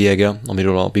fenevad bélyege,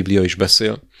 amiről a Biblia is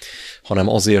beszél, hanem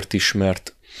azért is,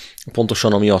 mert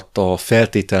pontosan amiatt a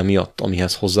feltétel miatt,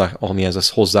 amihez ez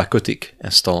hozzá kötik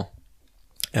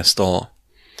ezt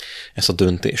a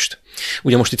döntést.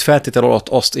 Ugye most itt feltétel alatt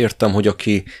azt értem, hogy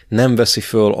aki nem veszi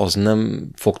föl, az nem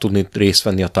fog tudni részt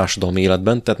venni a társadalmi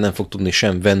életben, tehát nem fog tudni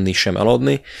sem venni, sem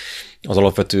eladni, az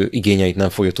alapvető igényeit nem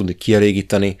fogja tudni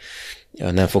kielégíteni,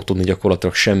 nem fog tudni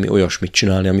gyakorlatilag semmi olyasmit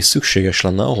csinálni, ami szükséges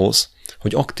lenne ahhoz,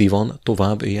 hogy aktívan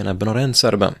tovább éljen ebben a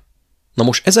rendszerben. Na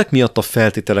most ezek miatt a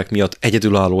feltételek miatt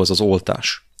egyedülálló ez az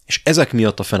oltás. És ezek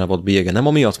miatt a fenevad bélyege, nem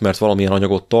amiatt, mert valamilyen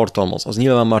anyagot tartalmaz, az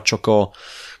nyilván már csak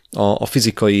a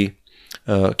fizikai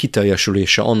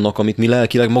kiteljesülése annak, amit mi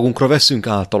lelkileg magunkra veszünk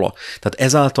általa. Tehát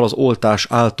ezáltal az oltás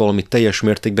által mi teljes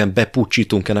mértékben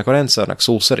bepucsítunk ennek a rendszernek,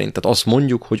 szó szerint. Tehát azt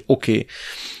mondjuk, hogy oké,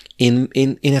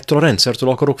 én ettől a rendszertől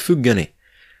akarok függeni.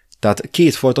 Tehát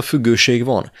kétfajta függőség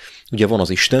van. Ugye van az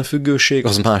Isten függőség,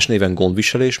 az más néven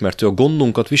gondviselés, mert ő a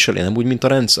gondunkat viseli, nem úgy, mint a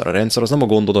rendszer. A rendszer az nem a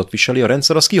gondodat viseli, a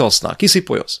rendszer az kihasznál,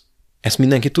 kiszipolyoz. Ezt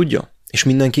mindenki tudja, és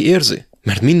mindenki érzi.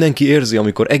 Mert mindenki érzi,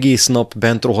 amikor egész nap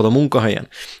bent rohad a munkahelyen.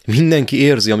 Mindenki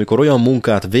érzi, amikor olyan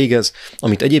munkát végez,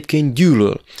 amit egyébként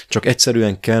gyűlöl. Csak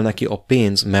egyszerűen kell neki a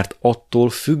pénz, mert attól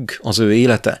függ az ő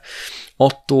élete.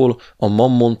 Attól a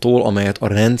mammontól, amelyet a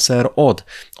rendszer ad,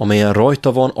 amelyen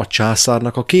rajta van a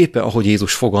császárnak a képe, ahogy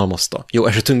Jézus fogalmazta. Jó,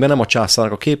 esetünkben nem a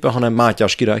császárnak a képe, hanem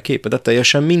Mátyás király képe, de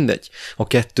teljesen mindegy. A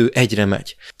kettő egyre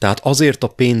megy. Tehát azért a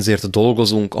pénzért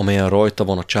dolgozunk, amelyen rajta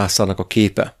van a császárnak a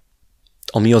képe.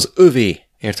 ami az övé,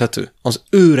 érthető? Az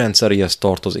ő rendszeréhez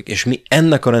tartozik, és mi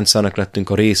ennek a rendszernek lettünk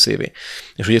a részévé.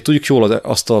 És ugye tudjuk jól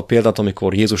azt a példát,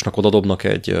 amikor Jézusnak odadobnak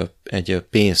egy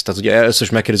pénzt. Tehát ugye először is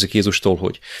megkérdezik Jézustól,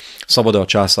 hogy szabad-e a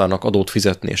császárnak adót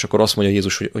fizetni, és akkor azt mondja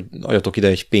Jézus, hogy adjatok ide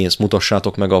egy pénzt,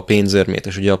 mutassátok meg a pénzérmét,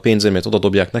 és ugye a pénzérmét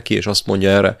odadobják neki, és azt mondja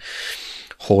erre,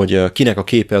 hogy kinek a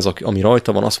képe ez, ami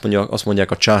rajta van, azt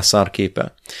mondják a császár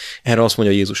képe. Erre azt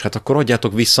mondja Jézus, hát akkor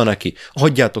adjátok vissza neki,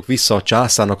 adjátok vissza a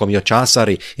császárnak, ami a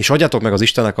császári, és adjátok meg az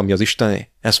Istennek, ami az Istené.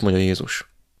 Ezt mondja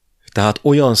Jézus. Tehát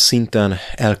olyan szinten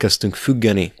elkezdtünk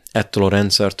függeni ettől a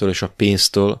rendszertől és a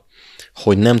pénztől,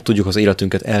 hogy nem tudjuk az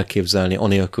életünket elképzelni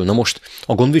anélkül. Na most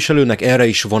a gondviselőnek erre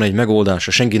is van egy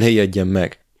megoldása, senki ne ijedjen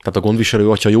meg. Tehát a gondviselő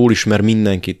atya jól ismer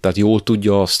mindenkit, tehát jól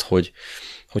tudja azt,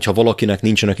 hogyha valakinek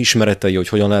nincsenek ismeretei, hogy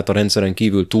hogyan lehet a rendszeren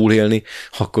kívül túlélni,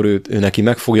 akkor ő neki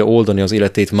meg fogja oldani az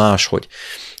életét máshogy.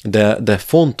 De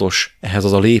fontos ehhez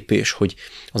az a lépés, hogy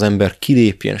az ember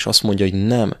kilépjen, és azt mondja, hogy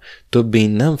nem, többé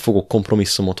nem fogok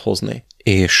kompromisszumot hozni.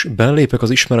 És belépek az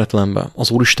ismeretlenbe, az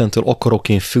Úristentől akarok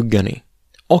én függeni.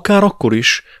 Akár akkor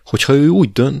is, hogyha ő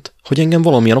úgy dönt, hogy engem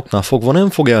valamilyen oknál fogva nem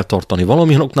fog eltartani,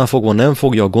 valamilyen oknál fogva nem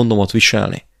fogja a gondomat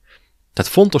viselni.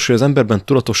 Tehát fontos, hogy az emberben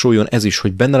tudatosuljon ez is,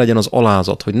 hogy benne legyen az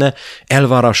alázat, hogy ne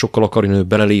elvárásokkal akarjon ő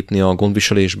belelépni a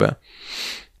gondviselésbe.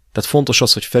 Tehát fontos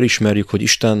az, hogy felismerjük, hogy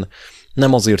Isten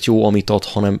nem azért jó, amit ad,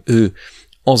 hanem ő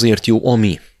azért jó,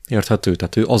 ami. Érthető?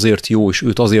 Tehát ő azért jó, és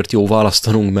őt azért jó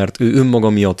választanunk, mert ő önmaga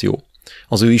miatt jó.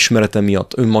 Az ő ismerete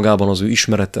miatt, önmagában az ő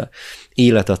ismerete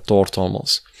életet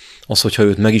tartalmaz. Az, hogyha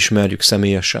őt megismerjük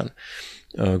személyesen,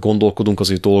 gondolkodunk az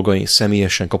ő dolgain,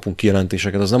 személyesen kapunk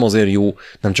kijelentéseket, az nem azért jó,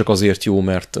 nem csak azért jó,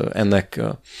 mert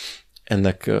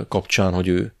ennek kapcsán, hogy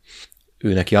ő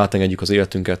neki átengedjük az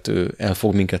életünket, ő el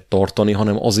fog minket tartani,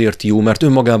 hanem azért jó, mert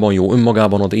önmagában jó,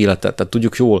 önmagában ad életet. Tehát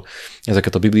tudjuk jól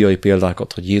ezeket a bibliai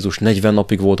példákat, hogy Jézus 40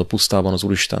 napig volt a pusztában az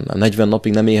Úristennel, 40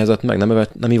 napig nem éhezett meg,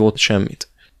 nem ivott semmit,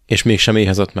 és mégsem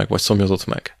éhezett meg, vagy szomjazott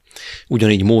meg.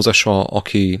 Ugyanígy Mózes,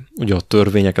 aki ugye a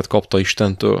törvényeket kapta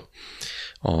Istentől,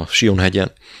 a Sion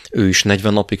hegyen, ő is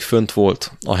 40 napig fönt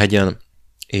volt a hegyen,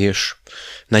 és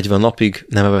 40 napig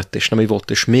nem evett és nem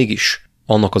ivott, és mégis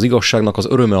annak az igazságnak az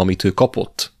öröme, amit ő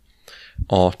kapott,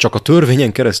 csak a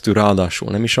törvényen keresztül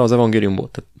ráadásul, nem is az evangéliumból,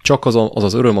 tehát csak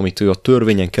az öröm, amit ő a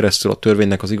törvényen keresztül, a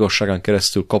törvénynek az igazságán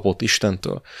keresztül kapott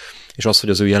Istentől, és az, hogy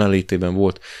az ő jelenlétében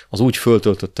volt, az úgy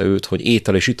föltöltötte őt, hogy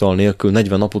étel és ital nélkül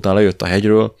 40 nap után lejött a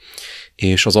hegyről,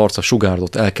 és az arca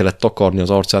sugárzott, el kellett takarni az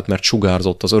arcát, mert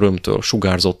sugárzott az örömtől,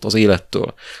 sugárzott az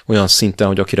élettől. Olyan szinten,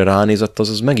 hogy akire ránézett,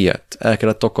 az megijedt. El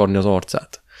kellett takarni az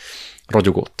arcát.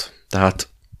 Ragyogott. Tehát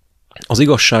az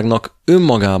igazságnak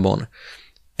önmagában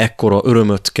ekkora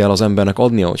örömöt kell az embernek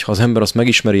adnia, hogyha az ember azt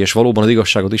megismeri, és valóban az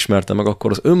igazságot ismerte meg,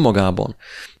 akkor az önmagában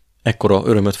ekkora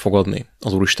örömöt fog adni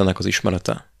az Úristennek az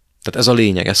ismerete. Tehát ez a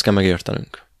lényeg, ezt kell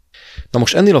megértenünk. Na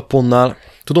most ennél a pontnál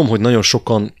tudom, hogy nagyon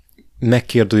sokan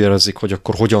megkérdőjelezik, hogy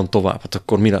akkor hogyan tovább, hát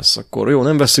akkor mi lesz? Akkor jó,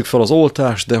 nem vesszük fel az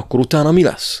oltást, de akkor utána mi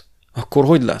lesz? Akkor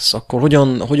hogy lesz? Akkor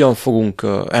hogyan fogunk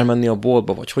elmenni a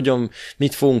boltba, vagy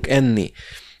mit fogunk enni?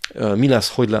 Mi lesz,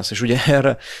 hogy lesz? És ugye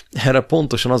erre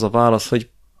pontosan az a válasz, hogy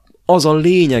az a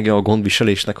lényege a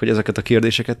gondviselésnek, hogy ezeket a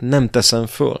kérdéseket nem teszem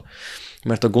föl.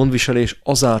 Mert a gondviselés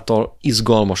azáltal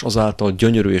izgalmas, azáltal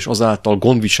gyönyörű, és azáltal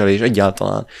gondviselés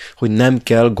egyáltalán, hogy nem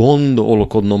kell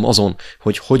gondolkodnom azon,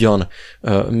 hogy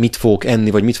mit fogok enni,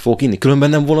 vagy mit fogok inni. Különben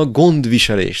nem volna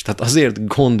gondviselés. Tehát azért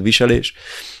gondviselés,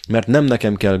 mert nem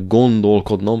nekem kell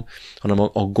gondolkodnom, hanem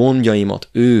a gondjaimat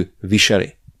ő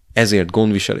viseli. Ezért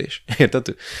gondviselés. Érted?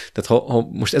 Tehát ha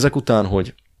most ezek után,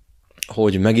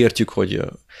 hogy megértjük,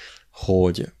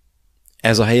 hogy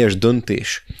ez a helyes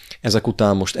döntés, ezek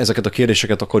után most ezeket a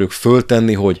kérdéseket akarjuk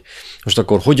föltenni, hogy most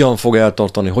akkor hogyan fog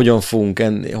eltartani, hogyan fogunk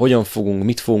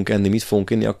enni, mit fogunk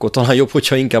enni, akkor talán jobb,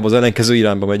 hogyha inkább az ellenkező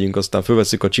irányba megyünk, aztán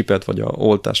fölveszünk a csipet, vagy a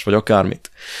oltást, vagy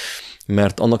akármit.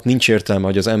 Mert annak nincs értelme,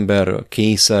 hogy az ember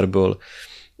kényszerből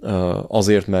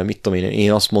azért, mert mit tudom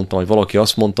én azt mondtam, vagy valaki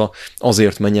azt mondta,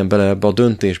 azért menjen bele ebbe a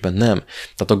döntésben. Nem.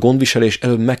 Tehát a gondviselés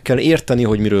előbb meg kell érteni,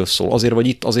 hogy miről szól. Azért vagy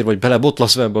itt, azért vagy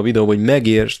belebotlasz ebbe a videóba, hogy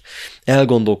megértsd,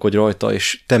 elgondolkodj rajta,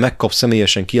 és te megkapsz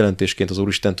személyesen kijelentésként az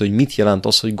Úristentől, hogy mit jelent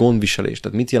az, hogy gondviselés.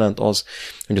 Tehát mit jelent az,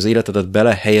 hogy az életedet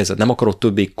belehelyezed. Nem akarod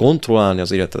többé kontrollálni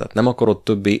az életedet, nem akarod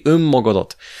többé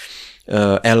önmagadat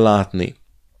ellátni,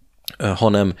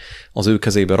 hanem az ő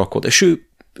kezébe rakod. És ő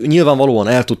nyilvánvalóan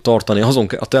el tud tartani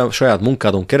a te saját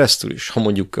munkádon keresztül is, ha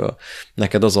mondjuk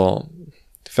neked az a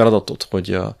feladatod,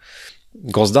 hogy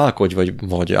gazdálkodj,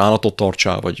 vagy állatot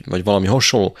tartsál, vagy valami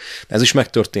hasonló. Ez is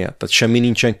megtörténhet, tehát semmi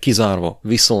nincsen kizárva.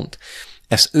 Viszont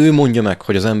ezt ő mondja meg,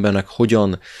 hogy az embernek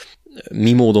hogyan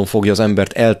mi módon fogja az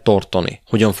embert eltartani,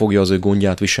 hogyan fogja az ő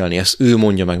gondját viselni, ezt ő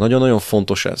mondja meg. Nagyon-nagyon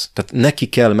fontos ez. Tehát neki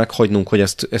kell meghagynunk, hogy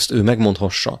ezt ő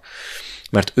megmondhassa,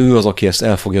 mert ő az, aki ezt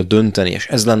el fogja dönteni, és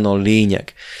ez lenne a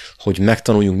lényeg, hogy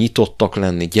megtanuljunk nyitottak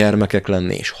lenni, gyermekek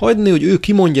lenni, és hagyni, hogy ő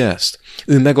kimondja ezt.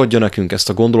 Ő megadja nekünk ezt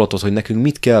a gondolatot, hogy nekünk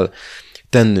mit kell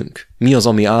tennünk, mi az,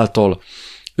 ami által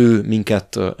ő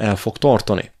minket el fog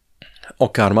tartani.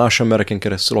 Akár más embereken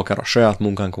keresztül, akár a saját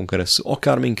munkánkon keresztül,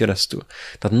 akár min keresztül.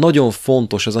 Tehát nagyon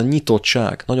fontos ez a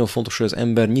nyitottság, nagyon fontos, hogy az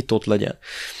ember nyitott legyen.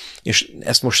 És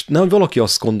ezt most nehogy valaki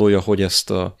azt gondolja, hogy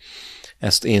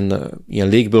ezt én ilyen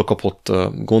légből kapott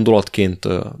gondolatként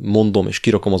mondom, és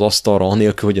kirakom az asztalra,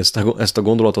 anélkül, hogy ezt a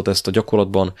gondolatot, ezt a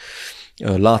gyakorlatban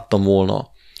láttam volna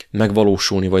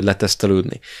megvalósulni, vagy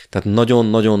letesztelődni. Tehát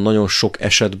nagyon-nagyon-nagyon sok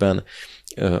esetben,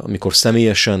 amikor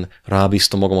személyesen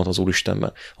rábíztam magamat az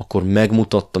Úristenben, akkor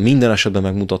megmutatta, minden esetben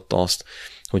megmutatta azt,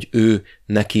 hogy ő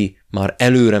neki már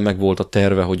előre megvolt a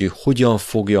terve, hogy ő hogyan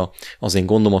fogja az én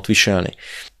gondomat viselni.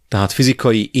 Tehát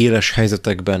fizikai, éles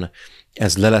helyzetekben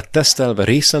ez le lett tesztelve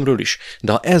részemről is,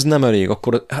 de ha ez nem elég,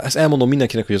 akkor ezt elmondom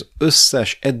mindenkinek, hogy az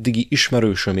összes eddigi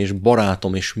ismerősöm és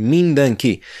barátom és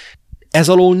mindenki, ez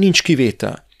alól nincs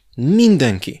kivétel.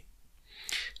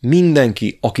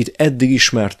 Mindenki, akit eddig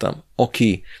ismertem,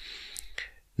 aki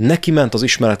neki ment az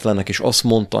ismeretlennek, és azt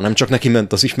mondta, nem csak neki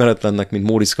ment az ismeretlennek, mint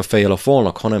Móriczka fejjel a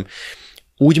falnak, hanem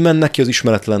úgy ment neki az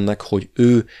ismeretlennek, hogy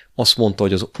ő azt mondta,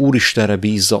 hogy az Úristenre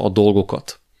bízza a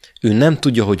dolgokat. Ő nem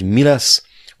tudja, hogy mi lesz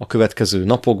a következő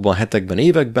napokban, hetekben,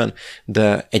 években,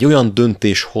 de egy olyan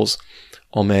döntés hoz,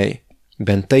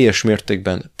 amelyben teljes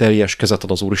mértékben teljes kezet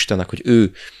ad az Úristennek, hogy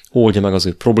ő oldja meg az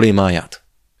ő problémáját,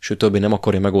 és ő többé nem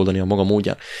akarja megoldani a maga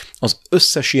módján. Az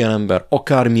összes ilyen ember,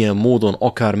 akármilyen módon,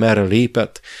 akár merre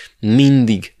lépett,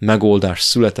 mindig megoldás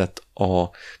született, a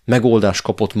megoldás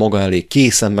kapott maga elé,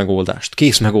 kész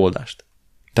megoldást.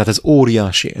 Tehát ez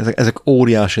óriási, ezek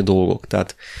óriási dolgok.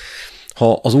 Tehát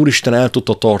ha az Úristen el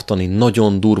tudta tartani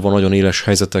nagyon durva, nagyon éles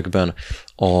helyzetekben,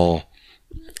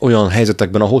 olyan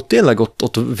helyzetekben, ahol tényleg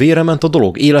ott vére ment a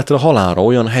dolog, életre, halálra,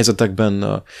 olyan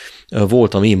helyzetekben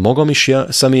voltam én magam is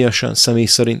személyesen, személy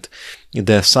szerint,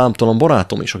 de számtalan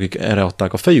barátom is, akik erre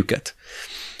adták a fejüket.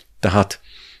 Tehát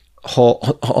ha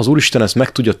az Úristen ezt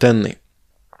meg tudja tenni,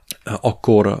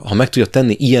 akkor, ha meg tudja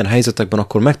tenni ilyen helyzetekben,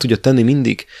 akkor meg tudja tenni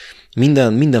mindig,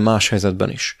 minden más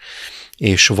helyzetben is.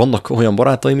 És vannak olyan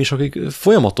barátaim is, akik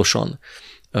folyamatosan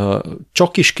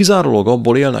csak is kizárólag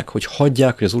abból élnek, hogy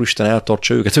hagyják, hogy az Úristen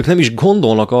eltartsa őket. Ők nem is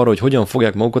gondolnak arra, hogy hogyan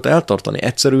fogják magukat eltartani.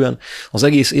 Egyszerűen az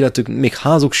egész életük, még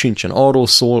házuk sincsen, arról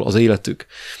szól az életük,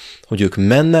 hogy ők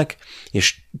mennek,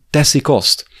 és teszik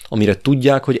azt, amire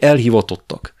tudják, hogy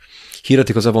elhivatottak.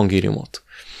 Hirdetik az evangéliumot.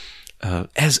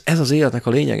 Ez az életnek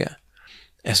a lényege.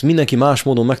 Ezt mindenki más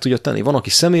módon meg tudja tenni. Van, aki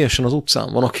személyesen az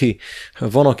utcán,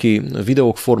 van, aki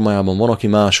videók formájában, van, aki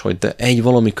máshogy, de egy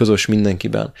valami közös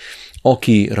mindenkiben,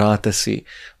 aki ráteszi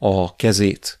a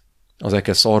kezét az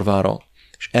eke szarvára,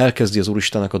 és elkezdi az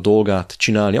Úristennek a dolgát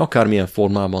csinálni, akármilyen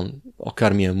formában,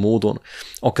 akármilyen módon,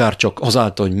 akár csak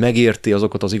azáltal, hogy megérti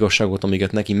azokat az igazságokat,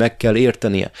 amiket neki meg kell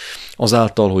értenie,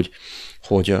 azáltal,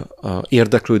 hogy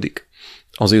érdeklődik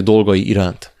az ő dolgai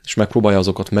iránt, és megpróbálja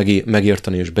azokat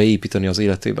megérteni és beépíteni az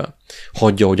életébe.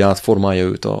 Hagyja, hogy átformálja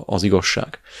őt az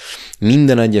igazság.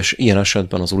 Minden egyes ilyen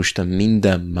esetben az Úristen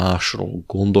minden másról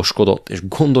gondoskodott, és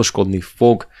gondoskodni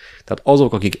fog. Tehát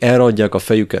azok, akik elradják a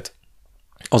fejüket,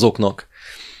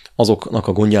 azoknak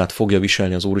a gondját fogja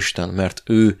viselni az Úristen, mert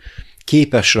ő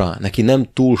képes rá, neki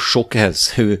nem túl sok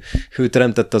ez. Ő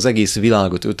teremtette az egész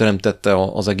világot, ő teremtette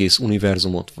az egész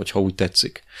univerzumot, vagy ha úgy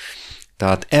tetszik.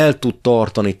 Tehát el tud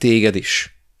tartani téged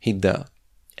is, hidd el,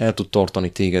 el tud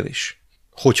tartani téged is.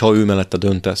 Hogyha ő mellette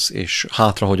döntesz, és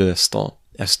hátrahagyod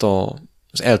ezt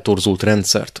az eltorzult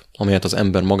rendszert, amelyet az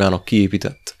ember magának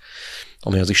kiépített,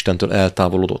 amely az Istentől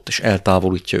eltávolodott, és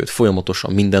eltávolítja őt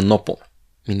folyamatosan, minden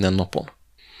napon.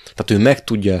 Tehát ő meg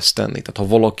tudja ezt tenni. Tehát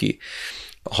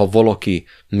ha valaki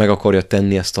meg akarja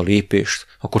tenni ezt a lépést,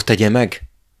 akkor tegye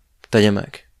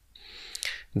meg.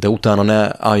 De utána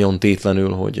ne álljon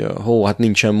tétlenül, hogy hát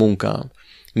nincsen munkám,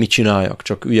 mit csináljak,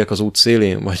 csak üljek az út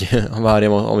szélén, vagy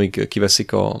várjam, amíg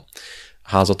kiveszik a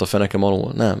házat a fenekem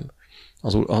alól. Nem.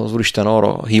 Az Úristen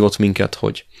arra hívott minket,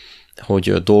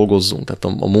 hogy dolgozzunk.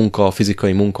 Tehát a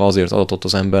fizikai munka azért adatott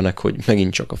az embernek, hogy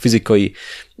megint csak a fizikai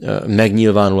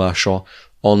megnyilvánulása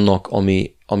annak,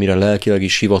 amire lelkileg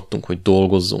is hivattunk, hogy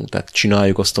dolgozzunk. Tehát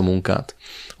csináljuk azt a munkát,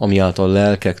 ami által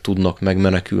lelkek tudnak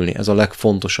megmenekülni. Ez a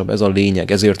legfontosabb, ez a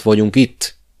lényeg. Ezért vagyunk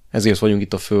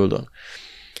itt a Földön.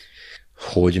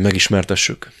 Hogy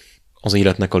megismertessük az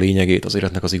életnek a lényegét, az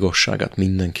életnek az igazságát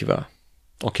mindenkivel.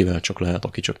 Akivel csak lehet,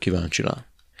 aki csak kíváncsi rá.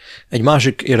 Egy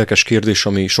másik érdekes kérdés,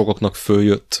 ami sokaknak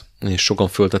följött, és sokan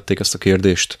föltették ezt a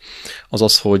kérdést, az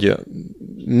az, hogy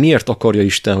miért akarja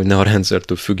Isten, hogy ne a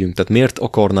rendszertől függjünk? Tehát miért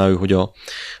akarná ő, hogy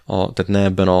tehát ne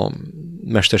ebben a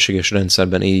mesterséges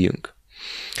rendszerben éljünk?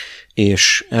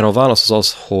 És erre a válasz az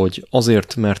az, hogy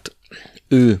azért, mert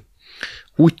ő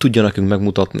úgy tudja nekünk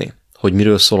megmutatni, hogy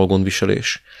miről szól a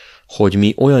gondviselés, hogy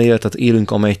mi olyan életet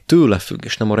élünk, amely tőle függ,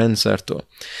 és nem a rendszertől.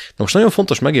 De most nagyon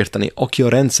fontos megérteni, aki a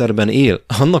rendszerben él,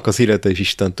 annak az élete is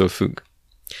Istentől függ.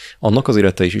 Annak az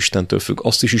élete is Istentől függ,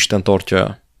 azt is Isten tartja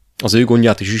el. Az ő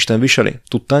gondját is Isten viseli,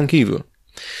 tudtán kívül.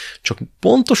 Csak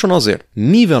pontosan azért,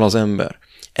 mivel az ember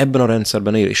ebben a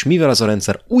rendszerben él, és mivel ez a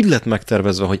rendszer úgy lett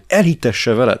megtervezve, hogy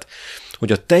elhitesse veled,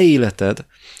 hogy a te életed,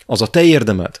 az a te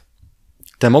érdemed,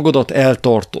 te magadat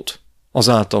eltartod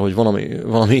azáltal, hogy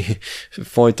valami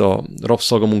fajta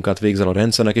rabszolgamunkát végzel a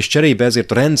rendszernek, és cserébe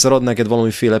ezért a rendszer ad neked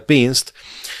valamiféle pénzt,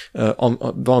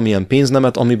 valamilyen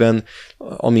pénznemet,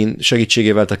 amin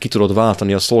segítségével te ki tudod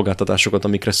váltani a szolgáltatásokat,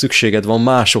 amikre szükséged van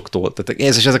másoktól. Tehát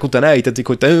ezek után elhitetik,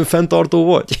 hogy te önfenntartó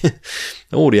vagy.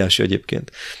 Óriási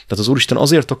egyébként. Tehát az Úristen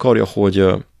azért akarja, hogy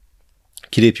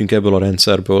kilépjünk ebből a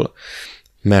rendszerből,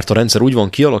 mert a rendszer úgy van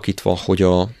kialakítva, hogy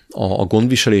a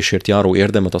gondviselésért járó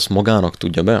érdemet azt magának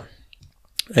tudja be.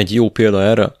 Egy jó példa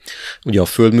erre, ugye a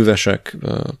földművesek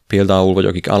például, vagy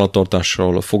akik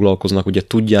állattartással foglalkoznak, ugye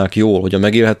tudják jól, hogy a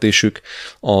megélhetésük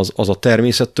az a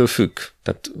természettől függ.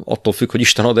 Tehát attól függ, hogy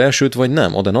Isten ad elsőt, vagy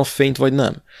nem, ad-e napfényt, vagy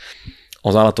nem.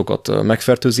 Az állatokat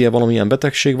megfertőzi-e valamilyen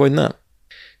betegség, vagy nem.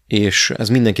 És ez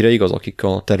mindenkire igaz, akik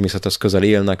a természethez közel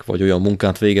élnek, vagy olyan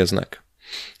munkát végeznek.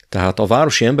 Tehát a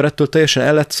városi ember ettől teljesen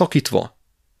el lett szakítva.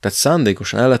 Tehát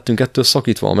szándékosan el lettünk ettől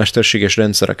szakítva a mesterséges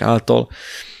rendszerek által,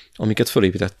 amiket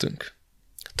fölépítettünk.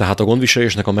 Tehát a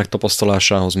gondviselésnek a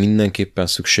megtapasztalásához mindenképpen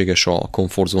szükséges a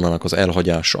komfortzónának az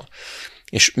elhagyása.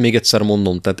 És még egyszer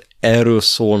mondom, tehát erről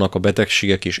szólnak a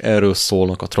betegségek is, erről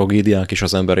szólnak a tragédiák is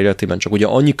az ember életében, csak ugye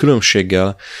annyi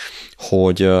különbséggel,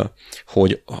 hogy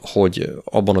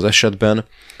abban az esetben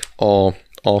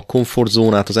a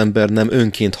komfortzónát az ember nem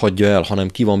önként hagyja el, hanem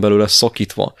ki van belőle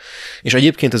szakítva. És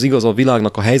egyébként ez igaz a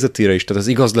világnak a helyzetére is, tehát ez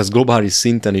igaz lesz globális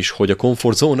szinten is, hogy a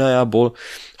komfortzónájából,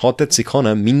 ha tetszik, ha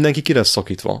nem, mindenki ki lesz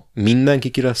szakítva. Mindenki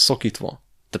ki lesz szakítva.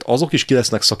 Tehát azok is ki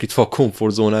lesznek szakítva a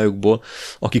komfortzónájukból,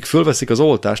 akik fölveszik az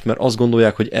oltást, mert azt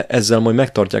gondolják, hogy ezzel majd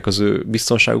megtartják az ő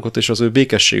biztonságukat és az ő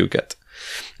békességüket.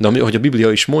 De ahogy a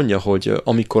Biblia is mondja, hogy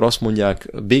amikor azt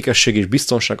mondják békesség és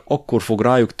biztonság, akkor fog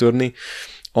rájuk törni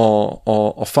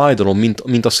a fájdalom,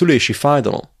 mint a szülési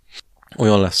fájdalom.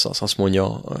 Olyan lesz az, azt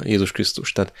mondja Jézus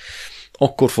Krisztus. Tehát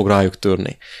akkor fog rájuk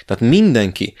törni. Tehát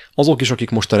mindenki, azok is, akik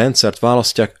most a rendszert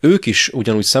választják, ők is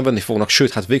ugyanúgy szenvedni fognak,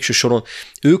 sőt, hát végső soron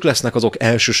ők lesznek azok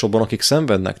elsősorban, akik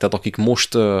szenvednek. Tehát akik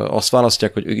most azt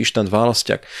választják, hogy ők Istent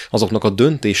választják, azoknak a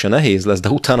döntése nehéz lesz, de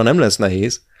utána nem lesz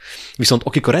nehéz. Viszont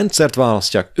akik a rendszert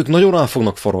választják, ők nagyon rá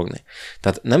fognak faragni.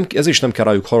 Tehát ez is nem kell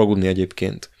rájuk haragudni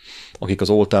egyébként, akik az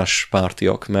oltás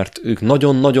pártiak, mert ők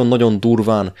nagyon-nagyon-nagyon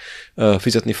durván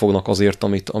fizetni fognak azért,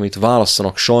 amit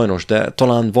válasszanak sajnos, de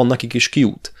talán van nekik is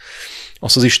kiút.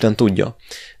 Azt az Isten tudja.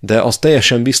 De az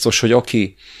teljesen biztos, hogy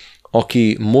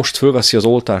aki most fölveszi az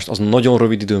oltást, az nagyon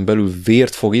rövid időn belül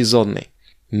vért fog izzadni.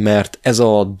 Mert ez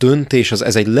a döntés,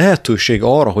 ez egy lehetőség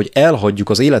arra, hogy elhagyjuk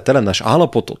az életellenes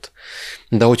állapotot.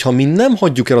 De hogyha mi nem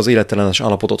hagyjuk el az életellenes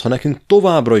állapotot, ha nekünk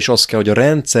továbbra is az kell, hogy a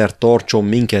rendszer tartson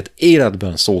minket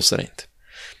életben szó szerint,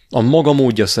 a maga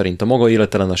módja szerint, a maga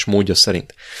életellenes módja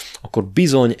szerint, akkor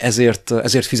bizony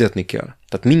ezért fizetni kell.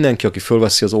 Tehát mindenki, aki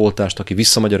fölveszi az oltást, aki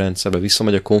visszamegy a rendszerbe,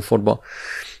 visszamegy a komfortba,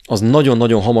 az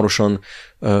nagyon-nagyon hamarosan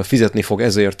fizetni fog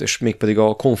ezért, és mégpedig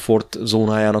a komfort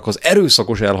zónájának az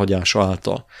erőszakos elhagyása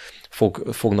által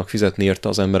fognak fizetni érte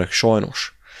az emberek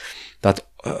sajnos. Tehát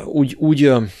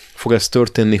úgy fog ez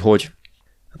történni, hogy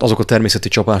azok a természeti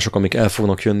csapások, amik el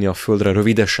fognak jönni a földre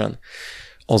rövidesen,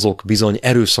 azok bizony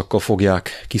erőszakkal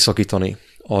fogják kiszakítani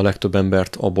a legtöbb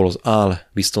embert abból az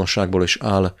álbiztonságból és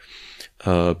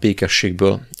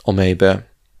békességből, amelybe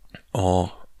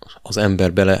az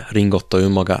ember bele ringatta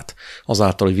önmagát,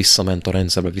 azáltal, hogy visszament a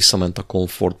rendszerbe, visszament a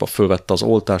komfortba, fölvette az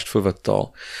oltást, fölvette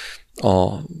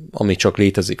ami csak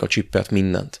létezik, a csippet,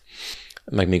 mindent,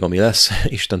 meg még ami lesz,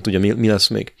 Isten tudja, mi lesz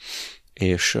még,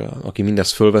 és aki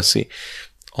mindezt fölveszi,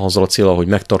 azzal a célral, hogy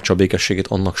megtartsa a békességét,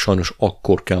 annak sajnos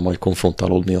akkor kell majd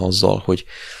konfrontálódnia azzal,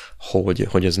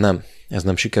 hogy ez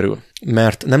nem sikerül.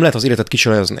 Mert nem lehet az életet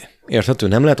kicselezni. Érthető?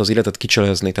 Nem lehet az életet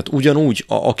kicselezni. Tehát ugyanúgy,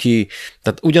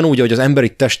 ahogy az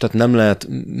emberi testet nem lehet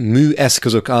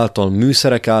műeszközök által,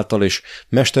 műszerek által és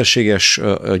mesterséges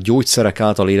gyógyszerek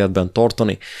által életben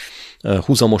tartani,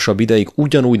 húzamosabb ideig,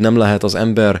 ugyanúgy nem lehet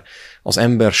az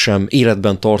ember sem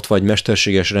életben tartva egy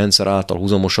mesterséges rendszer által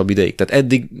húzamosabb ideig. Tehát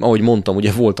eddig, ahogy mondtam,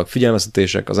 ugye voltak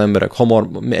figyelmeztetések, az emberek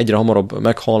egyre hamarabb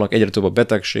meghalnak, egyre több a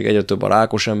betegség, egyre több a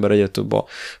rákos ember, egyre több a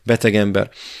beteg ember.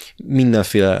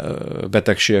 Mindenféle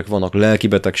betegségek vannak, lelki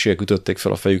betegségek ütötték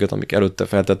fel a fejüket, amik előtte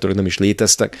feltettőleg nem is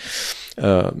léteztek,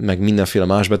 meg mindenféle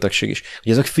más betegség is.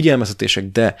 Ugye ezek figyelmeztetések,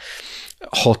 de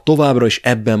ha továbbra is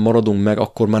ebben maradunk meg,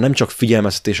 akkor már nem csak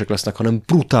figyelmeztetések lesznek, hanem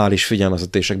brutális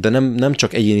figyelmeztetések, de nem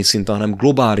csak egyéni szinten, hanem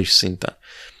globális szinten.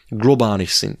 Globális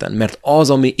szinten. Mert az,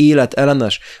 ami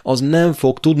életellenes, az nem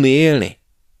fog tudni élni.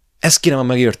 Ezt kéne már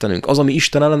megértenünk. Az, ami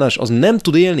Isten ellenes, az nem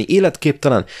tud élni,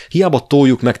 életképtelen. Hiába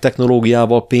toljuk meg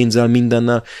technológiával, pénzzel,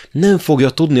 mindennel, nem fogja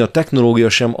tudni a technológia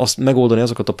sem azt megoldani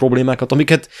azokat a problémákat,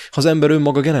 amiket az ember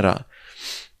önmaga generál.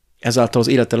 Ezáltal az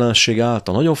életellenesség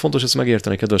által. Nagyon fontos ezt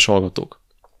megérteni, kedves hallgatók.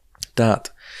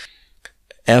 Tehát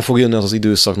el fog jönni az az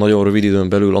időszak nagyon rövid időn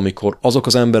belül, amikor azok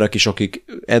az emberek is, akik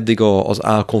eddig az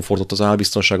álkomfortot, az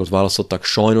álbiztonságot választották,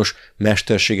 sajnos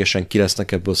mesterségesen ki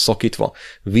lesznek ebből szakítva.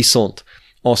 Viszont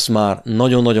azt már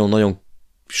nagyon-nagyon-nagyon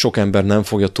sok ember nem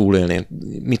fogja túlélni.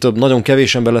 Mi több, nagyon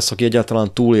kevés ember lesz, aki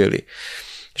egyáltalán túléli.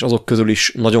 És azok közül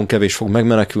is nagyon kevés fog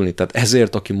megmenekülni. Tehát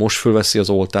ezért, aki most fölveszi az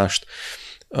oltást,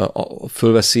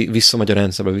 visszamegy a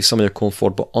rendszerbe, visszamegy a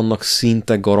komfortba, annak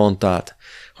szinte garantált,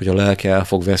 hogy a lelke el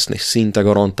fog veszni, szinte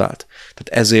garantált.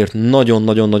 Tehát ezért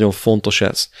nagyon-nagyon-nagyon fontos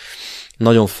ez.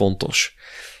 Nagyon fontos,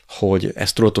 hogy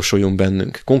ezt tudatosuljon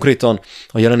bennünk. Konkrétan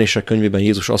a Jelenések könyvében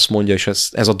Jézus azt mondja, és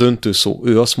ez a döntő szó,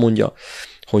 ő azt mondja,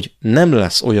 hogy nem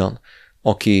lesz olyan,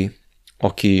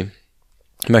 aki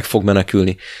meg fog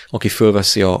menekülni, aki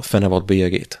fölveszi a fenevad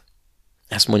bélyegét.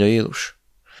 Ezt mondja Jézus.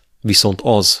 Viszont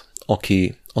az,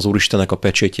 aki az Úristennek a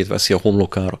pecsétjét veszi a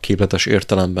homlokára képletes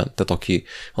értelemben, tehát aki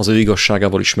az ő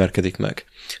igazságával ismerkedik meg,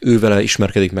 ővele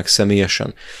ismerkedik meg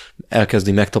személyesen,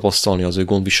 elkezdi megtapasztalni az ő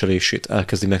gondviselését,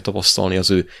 elkezdi megtapasztalni az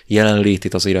ő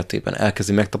jelenlétét az életében,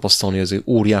 elkezdi megtapasztalni az ő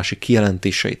óriási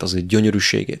kijelentéseit, az ő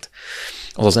gyönyörűségét,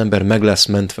 az az ember meg lesz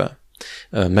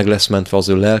mentve az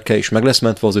ő lelke, és meg lesz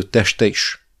mentve az ő teste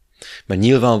is. Mert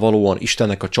nyilvánvalóan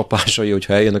Istennek a csapásai,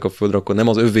 hogyha eljönnek a földre, akkor nem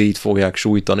az övéit fogják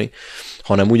sújtani,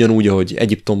 hanem ugyanúgy, ahogy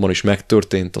Egyiptomban is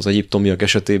megtörtént az egyiptomiak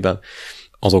esetében,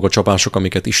 azok a csapások,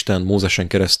 amiket Isten Mózesen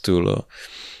keresztül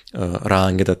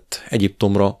ráengedett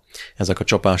Egyiptomra, ezek a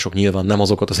csapások nyilván nem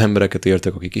azokat az embereket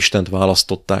értek, akik Istent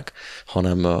választották,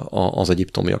 hanem az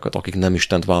egyiptomiakat, akik nem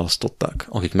Istent választották,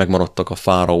 akik megmaradtak a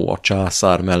fáraó, a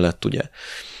császár mellett, ugye,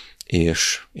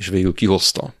 és végül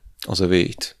kihozta az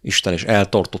övéit. Isten is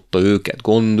eltartotta őket,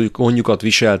 gondjukat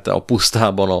viselte a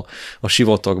pusztában, a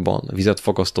sivatagban, vizet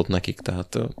fakasztott nekik,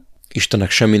 tehát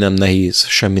Istennek semmi nem nehéz,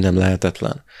 semmi nem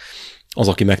lehetetlen. Az,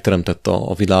 aki megteremtette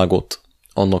a világot,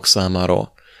 annak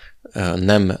számára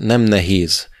nem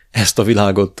nehéz ezt a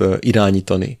világot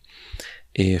irányítani,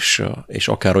 és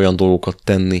akár olyan dolgokat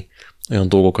tenni, olyan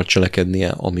dolgokat cselekednie,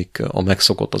 amik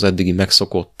az eddigi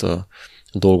megszokott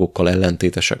dolgokkal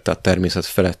ellentétesek, tehát természet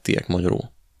felettiek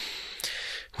magyarul.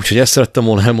 Úgyhogy ezt szerettem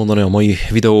volna elmondani a mai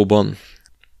videóban.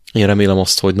 Én remélem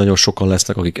azt, hogy nagyon sokan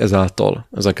lesznek, akik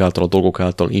ezek által a dolgok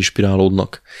által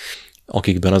inspirálódnak,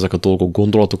 akikben ezek a dolgok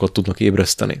gondolatokat tudnak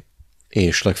ébreszteni,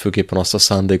 és legfőképpen azt a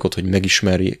szándékot, hogy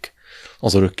megismerjék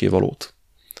az örökkévalót.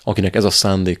 Akinek ez a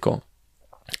szándéka,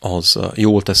 az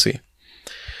jól teszi,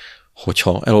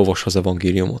 hogyha elolvassa az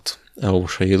evangéliumot,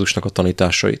 elolvassa Jézusnak a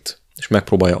tanításait, és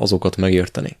megpróbálja azokat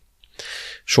megérteni.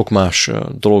 Sok más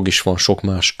dolog is van, sok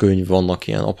más könyv vannak,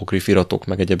 ilyen apokrif iratok,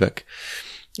 meg egyebek,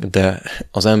 de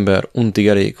az ember untig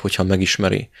elég, hogyha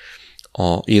megismeri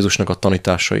a Jézusnak a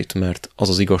tanításait, mert az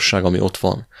az igazság, ami ott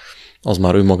van, az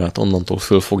már önmagát onnantól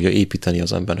föl fogja építeni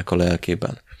az embernek a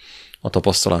lelkében, a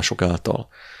tapasztalások által,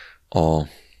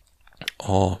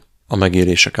 a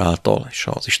megérések által, és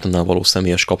az Istennel való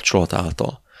személyes kapcsolat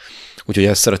által. Úgyhogy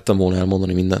ezt szerettem volna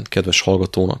elmondani minden kedves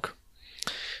hallgatónak.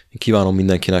 Én kívánom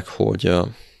mindenkinek, hogy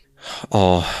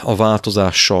a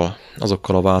változással,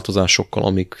 azokkal a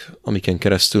változásokkal, amiken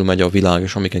keresztül megy a világ,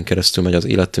 és amiken keresztül megy az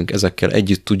életünk, ezekkel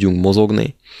együtt tudjunk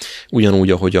mozogni.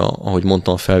 Ugyanúgy, ahogy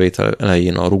mondtam a felvétel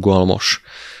elején, a rugalmas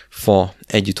fa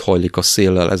együtt hajlik a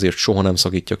széllel, ezért soha nem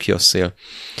szakítja ki a szél.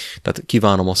 Tehát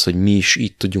kívánom azt, hogy mi is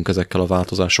így tudjunk ezekkel a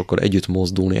változásokkal együtt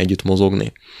mozdulni, együtt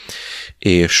mozogni.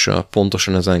 És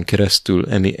pontosan ezen keresztül,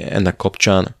 ennek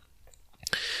kapcsán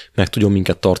meg tudjon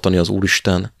minket tartani az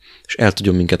Úristen, és el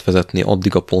tudjon minket vezetni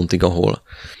addig a pontig, ahol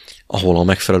a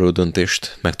megfelelő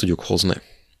döntést meg tudjuk hozni.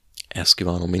 Ezt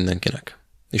kívánom mindenkinek.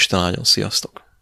 Isten áldjon, sziasztok!